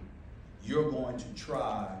line, you're going to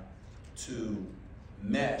try to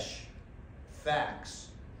mesh facts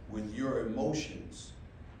with your emotions,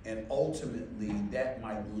 and ultimately that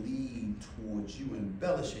might lead towards you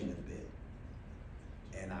embellishing a bit.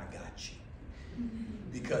 And I got you.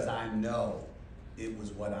 Because I know it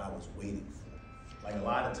was what I was waiting for. Like a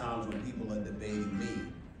lot of times when people are debating me,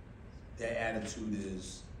 their attitude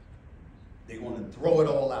is they want to throw it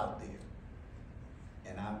all out there.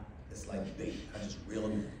 And it's like bait, I just reel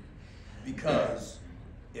them in. Because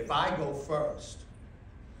if I go first,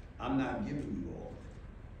 I'm not giving you all of it.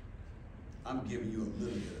 I'm giving you a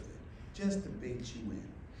little bit of it, just to bait you in.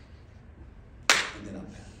 And then I'm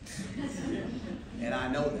back. And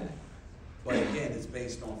I know that. But again, it's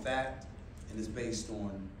based on fact, and it's based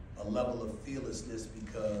on a level of fearlessness,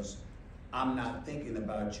 because I'm not thinking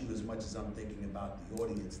about you as much as I'm thinking about the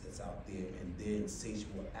audience that's out there and their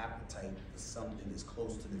insatiable appetite for something as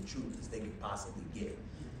close to the truth as they could possibly get.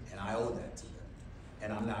 And I owe that to them.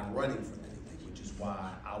 And I'm not running from anything, which is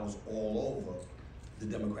why I was all over the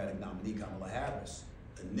Democratic nominee, Kamala Harris.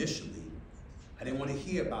 Initially, I didn't want to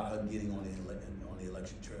hear about her getting on the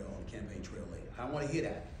election trail, on the campaign trail late. I don't want to hear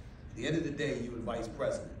that. At the end of the day, you were vice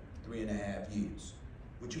president, 3.5 years.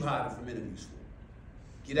 What you hiding from interviews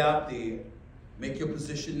for? Get out there, make your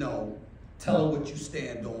position known, tell her what you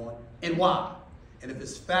stand on, and why. And if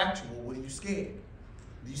it's factual, what are you scared?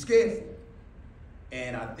 What are you scared for?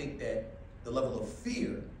 And I think that the level of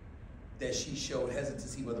fear that she showed,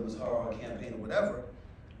 hesitancy, whether it was her or her campaign or whatever,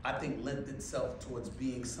 I think lent itself towards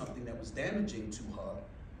being something that was damaging to her,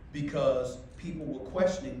 because people were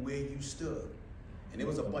questioning where you stood. And there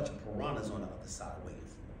was a bunch of piranhas on the other side waiting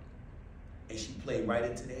for her. And she played right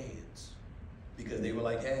into their hands, because they were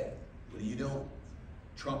like, hey, what are you doing?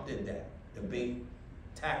 Trump did that. Debate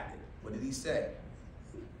tactic. What did he say?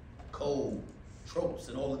 Cold, tropes,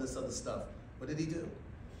 and all of this other stuff. What did he do?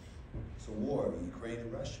 It's a war in Ukraine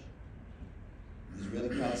and Russia. The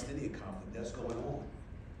Israeli-Palestinian conflict, that's going on.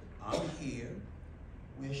 I'm here,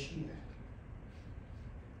 where's she at?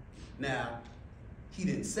 Now, he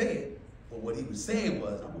didn't say it, but what he was saying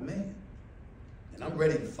was, I'm a man, and I'm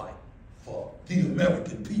ready to fight for the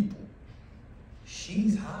American people.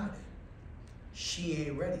 She's hiding. She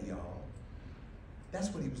ain't ready, y'all. That's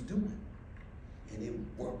what he was doing. And it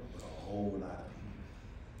worked with a whole lot of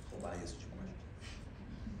people. Hope I answered your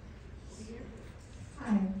question.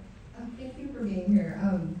 Hi, thank you for being here.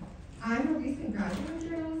 I'm a recent graduate of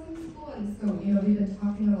journalism school, and so, we've been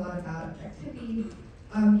talking a lot about objectivity,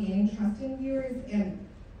 gaining trust in viewers, and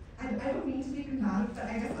I don't mean to be combative, but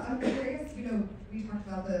I guess I'm curious, we talked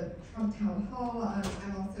about the Trump town hall.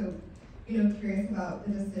 I'm also, curious about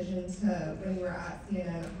the decision to, when you were at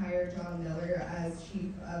CNN, hire John Miller as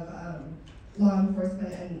chief of law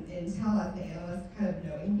enforcement and intel as the analyst, kind of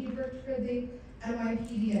knowing he worked for the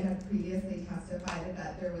NYPD and had previously testified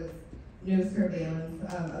that there was no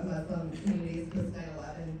surveillance of Muslim communities post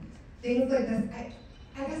 9/11. Things like this.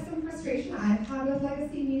 I guess some frustration I've had with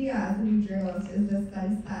legacy media as a new journalist is this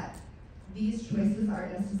sense that these choices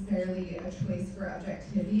aren't necessarily a choice for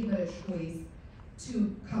objectivity, but a choice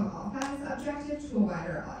to come off as objective to a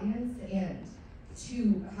wider audience and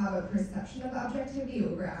to have a perception of objectivity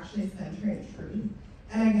over actually centering truth.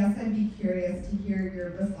 And I guess I'd be curious to hear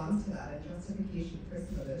your response to that and justification for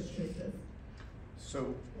some of those choices.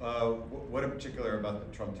 So, what in particular about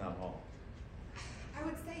the Trump town hall? I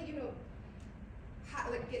would say, you know,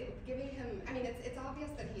 giving him, I mean, it's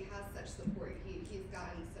obvious that he has such support. He's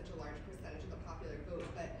gotten such a large percentage of the popular vote,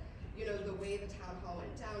 but, you know, the way the town hall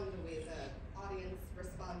went down, the way the audience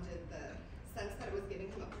responded, the sense that it was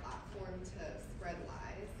giving him a platform to spread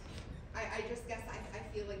lies. I just guess I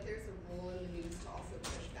feel like there's a role in the news to also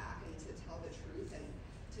push back and to tell the truth and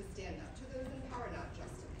to stand up to those in power, not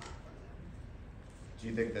just to platform them. Do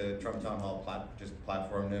you think the Trump town hall just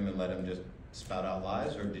platformed him and let him just spout out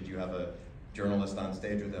lies, or did you have a journalist on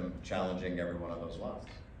stage with him challenging every one of those lies?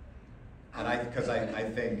 And because I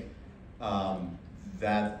think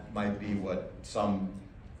that might be what some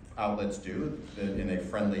outlets do in a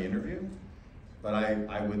friendly interview, but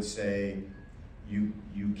I would say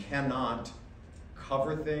you cannot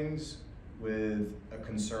cover things with a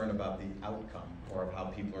concern about the outcome or of how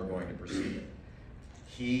people are going to perceive it.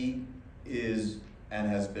 He is and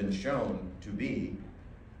has been shown to be,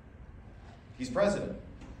 he's president.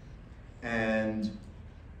 And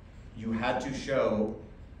you had to show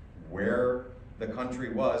where the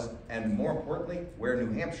country was, and more importantly, where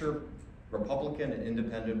New Hampshire Republican and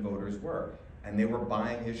independent voters were. And they were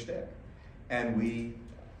buying his shtick. And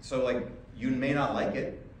so like, you may not like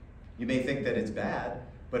it, you may think that it's bad,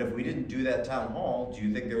 but if we didn't do that town hall, do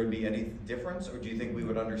you think there would be any difference, or do you think we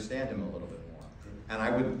would understand him a little bit more? And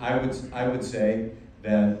I would say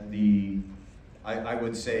that I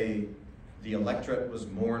would say the electorate was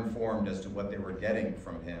more informed as to what they were getting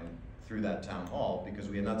from him through that town hall, because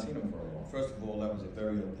we had not seen him for a while. First of all, that was a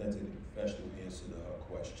very authentic and professional answer to her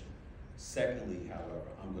question. Secondly, however,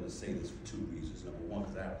 I'm going to say this for two reasons. Number one,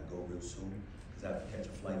 because I have to go real soon, because I have to catch a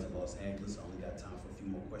flight to Los Angeles. I only got time for a few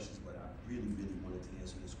more questions, but I really, really wanted to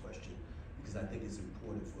answer this question because I think it's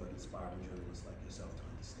important for an aspiring journalist like yourself to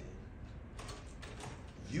understand.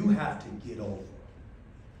 You have to get over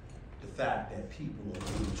the fact that people are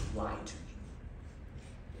going to lie to you.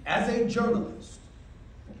 As a journalist,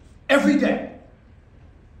 every day,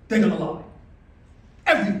 they're going to lie.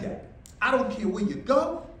 Every day. I don't care where you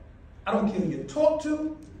go. I don't care who you talk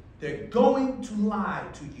to. They're going to lie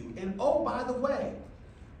to you. And oh, by the way,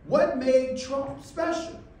 what made Trump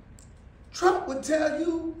special? Trump would tell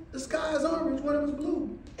you the sky is orange when it was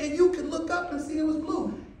blue. And you could look up and see it was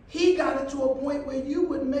blue. He got it to a point where you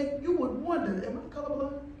would wonder, am I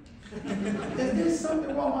colorblind? Is there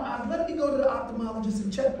something wrong with my eyes? Let me go to the ophthalmologist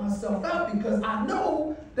and check myself out, because I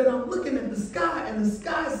know that I'm looking at the sky and the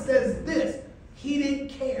sky says this. He didn't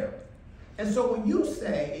care. And so when you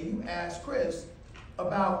say, and you ask Chris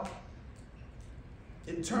about,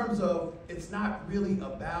 in terms of, it's not really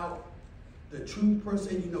about the truth per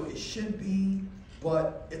se, you know, it should be,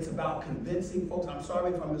 but it's about convincing folks. I'm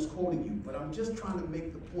sorry if I'm misquoting you, but I'm just trying to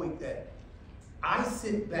make the point that I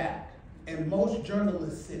sit back, and most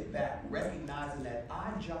journalists sit back, recognizing that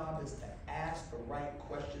our job is to ask the right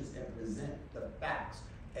questions and present the facts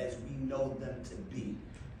as we know them to be,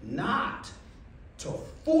 not to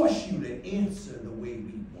force you to answer the way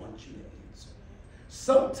we want you to answer.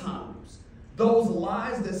 Sometimes those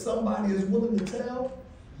lies that somebody is willing to tell,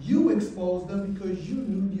 you expose them because you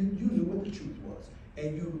knew what the truth was,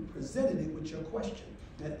 and you presented it with your question.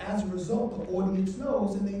 And as a result, the audience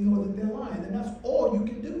knows, and they know that they're lying, and that's all you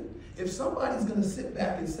can do. If somebody's going to sit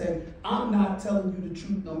back and say, I'm not telling you the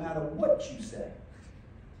truth no matter what you say,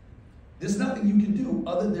 there's nothing you can do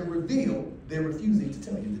other than reveal they're refusing to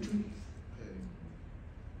tell you the truth.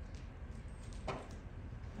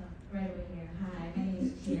 Right over here. Hi, my name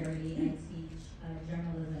is Carrie. I teach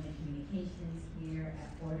journalism and communications here at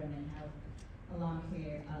Fordham and have a long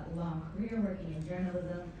career working in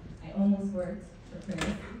journalism. I almost worked for Chris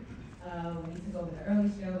when he took over the early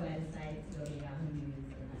show, and I decided to go to Yahoo News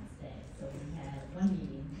the next day. So we had one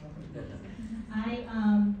meeting.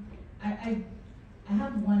 I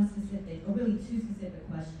have one specific, or really two specific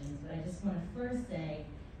questions, but I just want to first say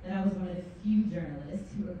that I was one of the few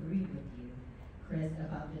journalists who agreed with you, Chris,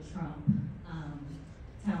 about the Trump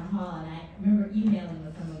town hall. And I remember emailing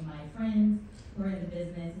with some of my friends who are in the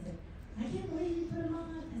business. I said, I can't believe you put him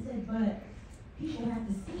on. I said, but people have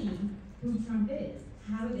to see who Trump is.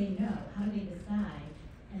 How do they know? How do they decide?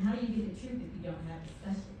 And how do you get the truth if you don't have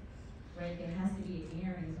discussion? Right? There has to be an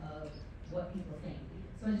airing of what people think.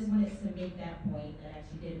 So I just wanted to make that point, that I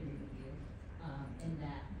actually did agree with you in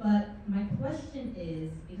that. But my question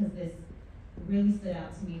is, because this really stood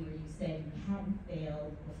out to me where you said you hadn't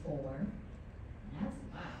failed before. And that's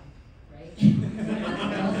wow, right?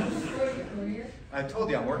 For your career. I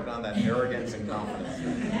told you I'm working on that arrogance and confidence.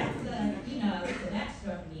 That's, so that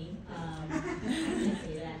struck me. I can't say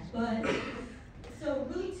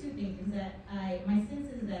my sense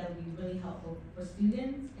is that it'll be really helpful for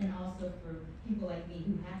students and also for people like me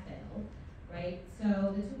who have failed, right?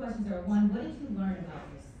 So the two questions are, one, what did you learn about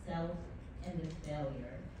yourself and the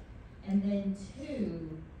failure? And then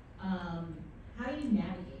two, how do you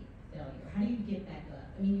navigate failure? How do you get back up?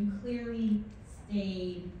 I mean, you clearly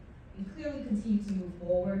continued to move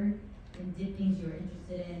forward and did things you were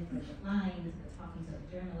interested in, from the lines, to talking to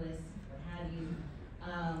journalists, what have you.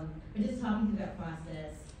 But just talking through that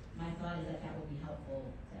process, my thought is that that will be helpful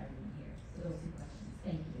to everyone here. So those two questions.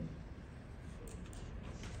 Thank you.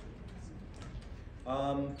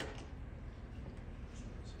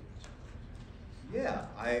 Yeah,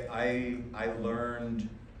 I learned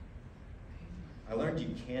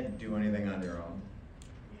you can't do anything on your own.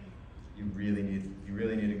 You really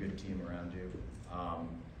need a good team around you,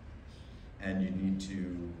 and you need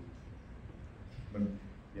to.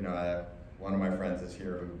 You know, one of my friends is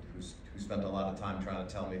here who spent a lot of time trying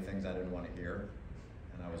to tell me things I didn't want to hear,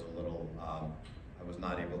 and I was a little, I was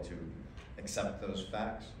not able to accept those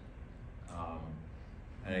facts.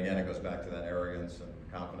 And again, it goes back to that arrogance and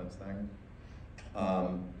confidence thing.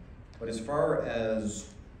 But as far as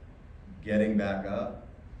getting back up,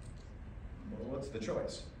 well, what's the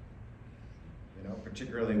choice? You know,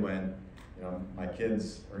 particularly when, you know, my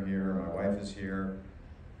kids are here, my wife is here.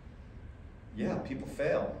 Yeah, people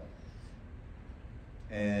fail.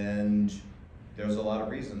 And there's a lot of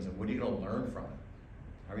reasons. And what are you going to learn from it?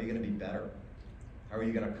 How are you going to be better? How are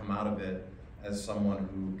you going to come out of it as someone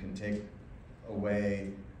who can take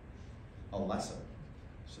away a lesson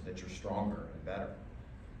so that you're stronger and better?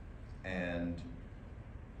 And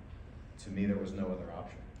to me, there was no other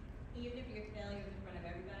option. Even if your failure is in front of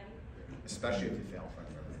everybody? Especially if you fail in front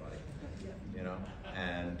of everybody, you know,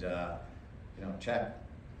 and, you know, check.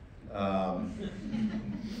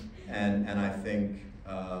 And I think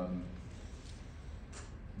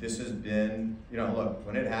this has been, you know, look,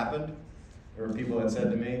 when it happened, there were people that said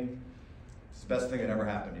to me, it's the best thing that ever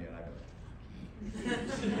happened to you, and I go,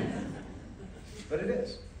 but it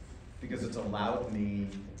is, because it's allowed me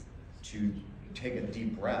to take a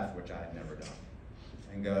deep breath, which I had never done,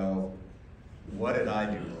 and go, what did I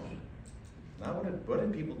do wrong? Not what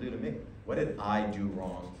did people do to me? What did I do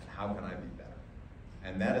wrong, and how can I be better?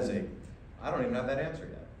 And that is I don't even have that answer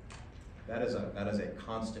yet. That is a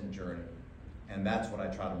constant journey, and that's what I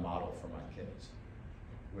try to model for my kids,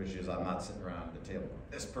 which is I'm not sitting around the table,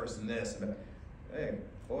 this person, this, and hey,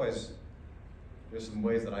 boys, there's some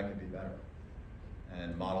ways that I could be better,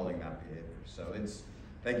 and modeling that behavior. So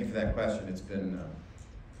thank you for that question. It's been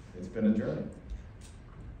a journey.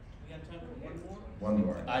 We have time for one more? One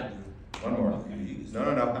more. I do. One more. No.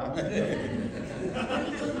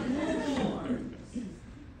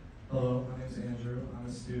 Hello, my name is Andrew. I'm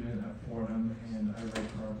a student at Fordham, and I write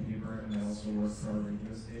for our paper, and I also work for our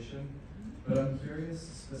radio station. But I'm curious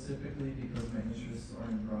specifically because my interests are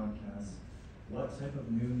in broadcast. What type of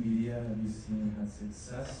new media have you seen had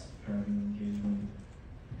success driving engagement,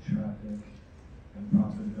 traffic, and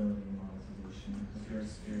profitability and monetization? What's your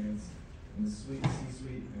experience in the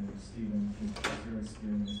C-suite, and Stephen, what's your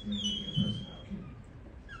experience being a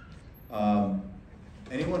personality?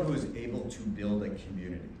 Anyone who is able to build a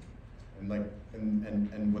community,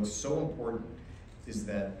 and what's so important is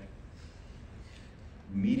that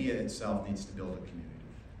media itself needs to build a community.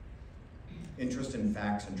 Interest in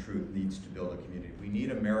facts and truth needs to build a community. We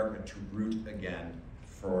need America to root again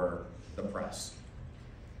for the press.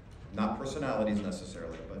 Not personalities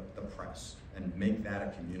necessarily, but the press, and make that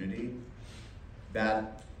a community.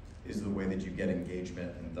 That is the way that you get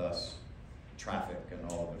engagement and thus traffic and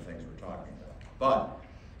all of the things we're talking about. But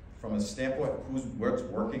from a standpoint of what's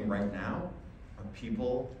working right now are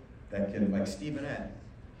people that can, like Stephen Ed,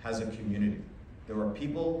 has a community. There are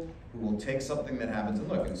people who will take something that happens, and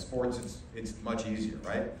look, in sports it's much easier,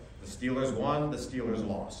 right? The Steelers won, the Steelers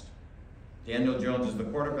lost. Daniel Jones is the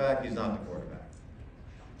quarterback, he's not the quarterback.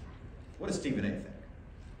 What does Stephen A think?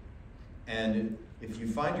 And if you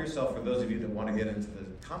find yourself, for those of you that want to get into the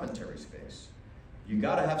commentary space, you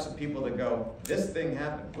got to have some people that go, this thing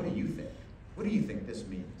happened, what do you think? What do you think this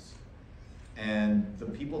means? And the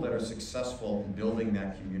people that are successful in building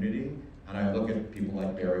that community, and I look at people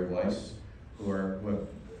like Barry Weiss, who have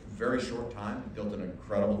very short time built an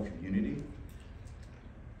incredible community.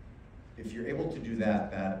 If you're able to do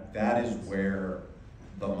that, that is where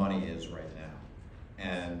the money is right now.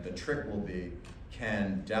 And the trick will be,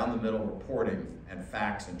 can down the middle reporting and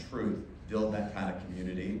facts and truth build that kind of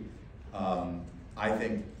community? I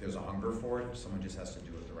think there's a hunger for it. Someone just has to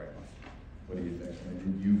do it the right way. What do you think? I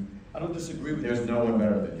mean, I don't disagree with you. There's no one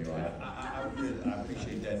better than you. I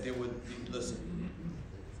appreciate that. Listen,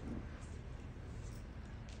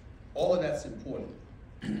 all of that's important.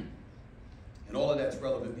 And all of that's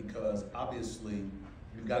relevant because obviously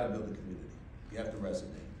you've got to build a community. You have to resonate.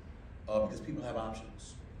 Because people have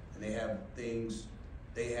options. And they have things,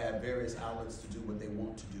 they have various outlets to do what they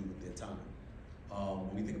want to do with their time.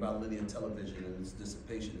 When we think about linear television and its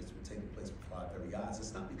dissipation that's been taking place before our very eyes,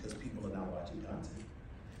 it's not because people are not watching content.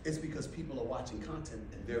 It's because people are watching content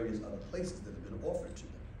in various other places that have been offered to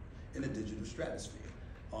them in the digital stratosphere.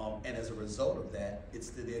 And as a result of that, it's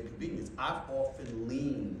to their convenience. I've often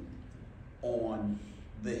leaned on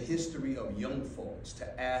the history of young folks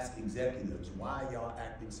to ask executives, why y'all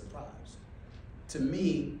acting surprised? To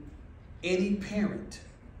me, any parent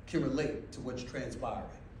can relate to what's transpiring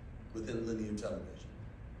within linear television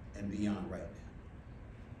and beyond right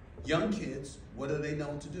now. Young kids, what are they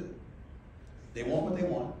known to do? They want what they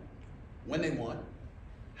want, when they want,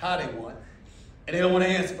 how they want, and they don't want to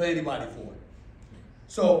answer for anybody for it.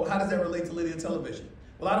 So how does that relate to linear television?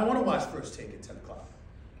 Well, I don't want to watch First Take at 10 o'clock.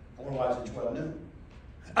 I want to watch it at 12 noon.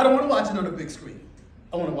 I don't want to watch it on the big screen.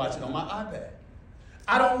 I want to watch it on my iPad.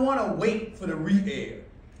 I don't want to wait for the re-air.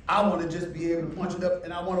 I want to just be able to punch it up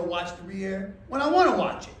and I want to watch the re-air when I want to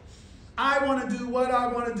watch it. I want to do what I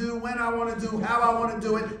want to do, when I want to do, how I want to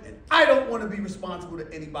do it, and I don't want to be responsible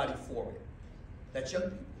to anybody for it. That's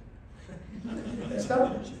young people. That's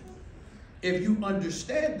television. If you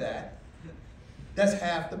understand that, that's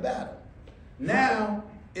half the battle. Now,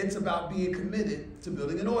 it's about being committed to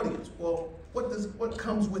building an audience. Well, what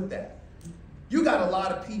comes with that? You got a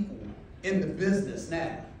lot of people in the business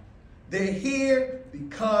now. They're here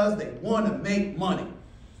because they want to make money.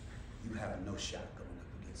 You have no shot going up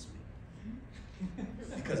against me.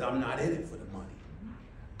 Because I'm not in it for the money.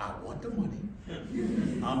 I want the money.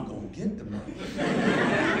 I'm going to get the money.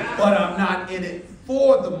 But I'm not in it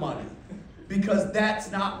for the money. Because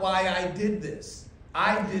that's not why I did this.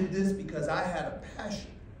 I did this because I had a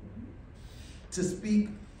passion to speak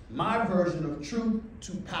my version of truth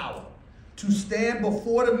to power, to stand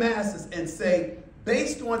before the masses and say,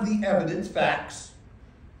 based on the evidence, facts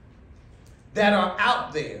that are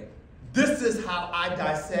out there, this is how I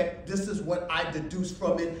dissect, this is what I deduce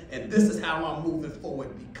from it, and this is how I'm moving forward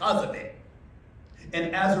because of it.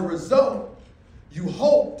 And as a result, you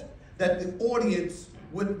hoped that the audience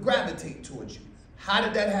would gravitate towards you. How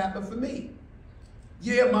did that happen for me?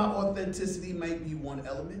 Yeah, my authenticity may be one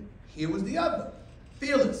element. Here was the other.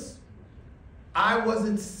 Fearless. I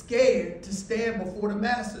wasn't scared to stand before the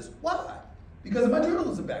masses. Why? Because of my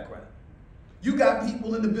journalism background. You got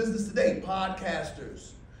people in the business today,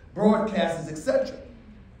 podcasters, broadcasters, etc.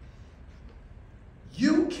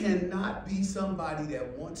 You cannot be somebody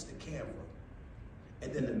that wants the camera,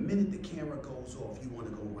 and then the minute the camera goes off, you want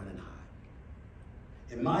to go run and hide.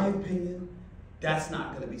 In my opinion, that's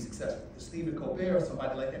not going to be successful. For Stephen Colbert or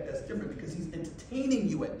somebody like that, that's different because he's entertaining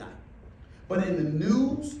you at night. But in the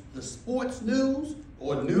news, the sports news,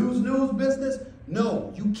 or news business,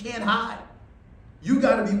 no, you can't hide. You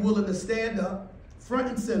got to be willing to stand up, front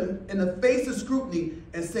and center, in the face of scrutiny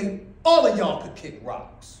and say, all of y'all could kick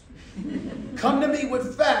rocks. Come to me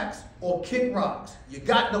with facts or kick rocks. You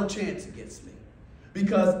got no chance against me.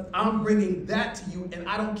 Because I'm bringing that to you and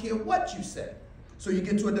I don't care what you say. So you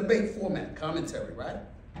get to a debate format, commentary, right?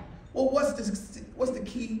 Well, what's the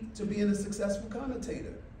key to being a successful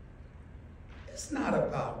commentator? It's not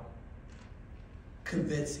about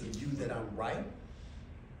convincing you that I'm right.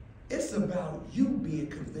 It's about you being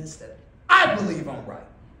convinced that I believe I'm right.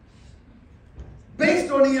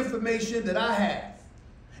 Based on the information that I have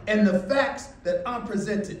and the facts that I'm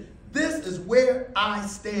presented, this is where I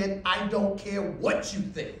stand. I don't care what you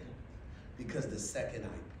think. Because the second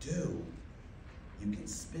I do, you can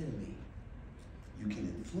spin me. You can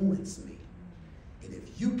influence me. And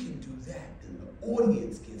if you can do that, then the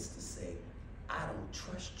audience gets to say, I don't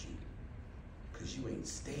trust you because you ain't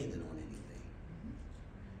standing on anything.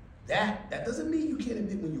 That doesn't mean you can't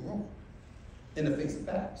admit when you're wrong in the face of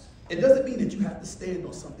facts. It doesn't mean that you have to stand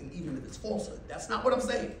on something even if it's falsehood. That's not what I'm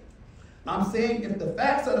saying. I'm saying if the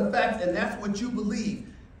facts are the facts and that's what you believe,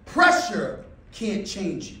 pressure can't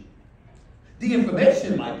change you. The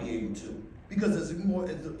information might be able to, because as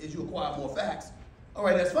you acquire more facts, all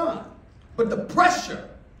right, that's fine. But the pressure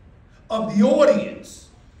of the audience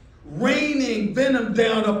raining venom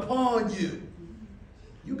down upon you,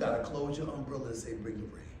 you got to close your umbrella and say, bring the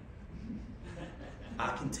rain.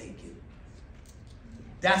 I can take it.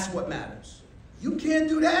 That's what matters. You can't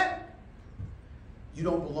do that, you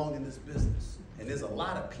don't belong in this business. And there's a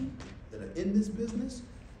lot of people that are in this business,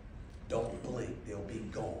 don't blink, they'll be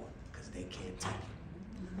gone because they can't take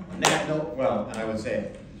it. On that note, Well, and I would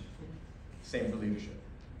say, same for leadership.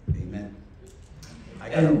 amen. I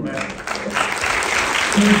got to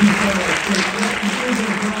Thank you so much. That concludes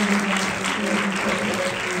our private round.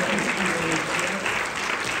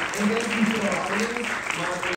 And thank you to our audience.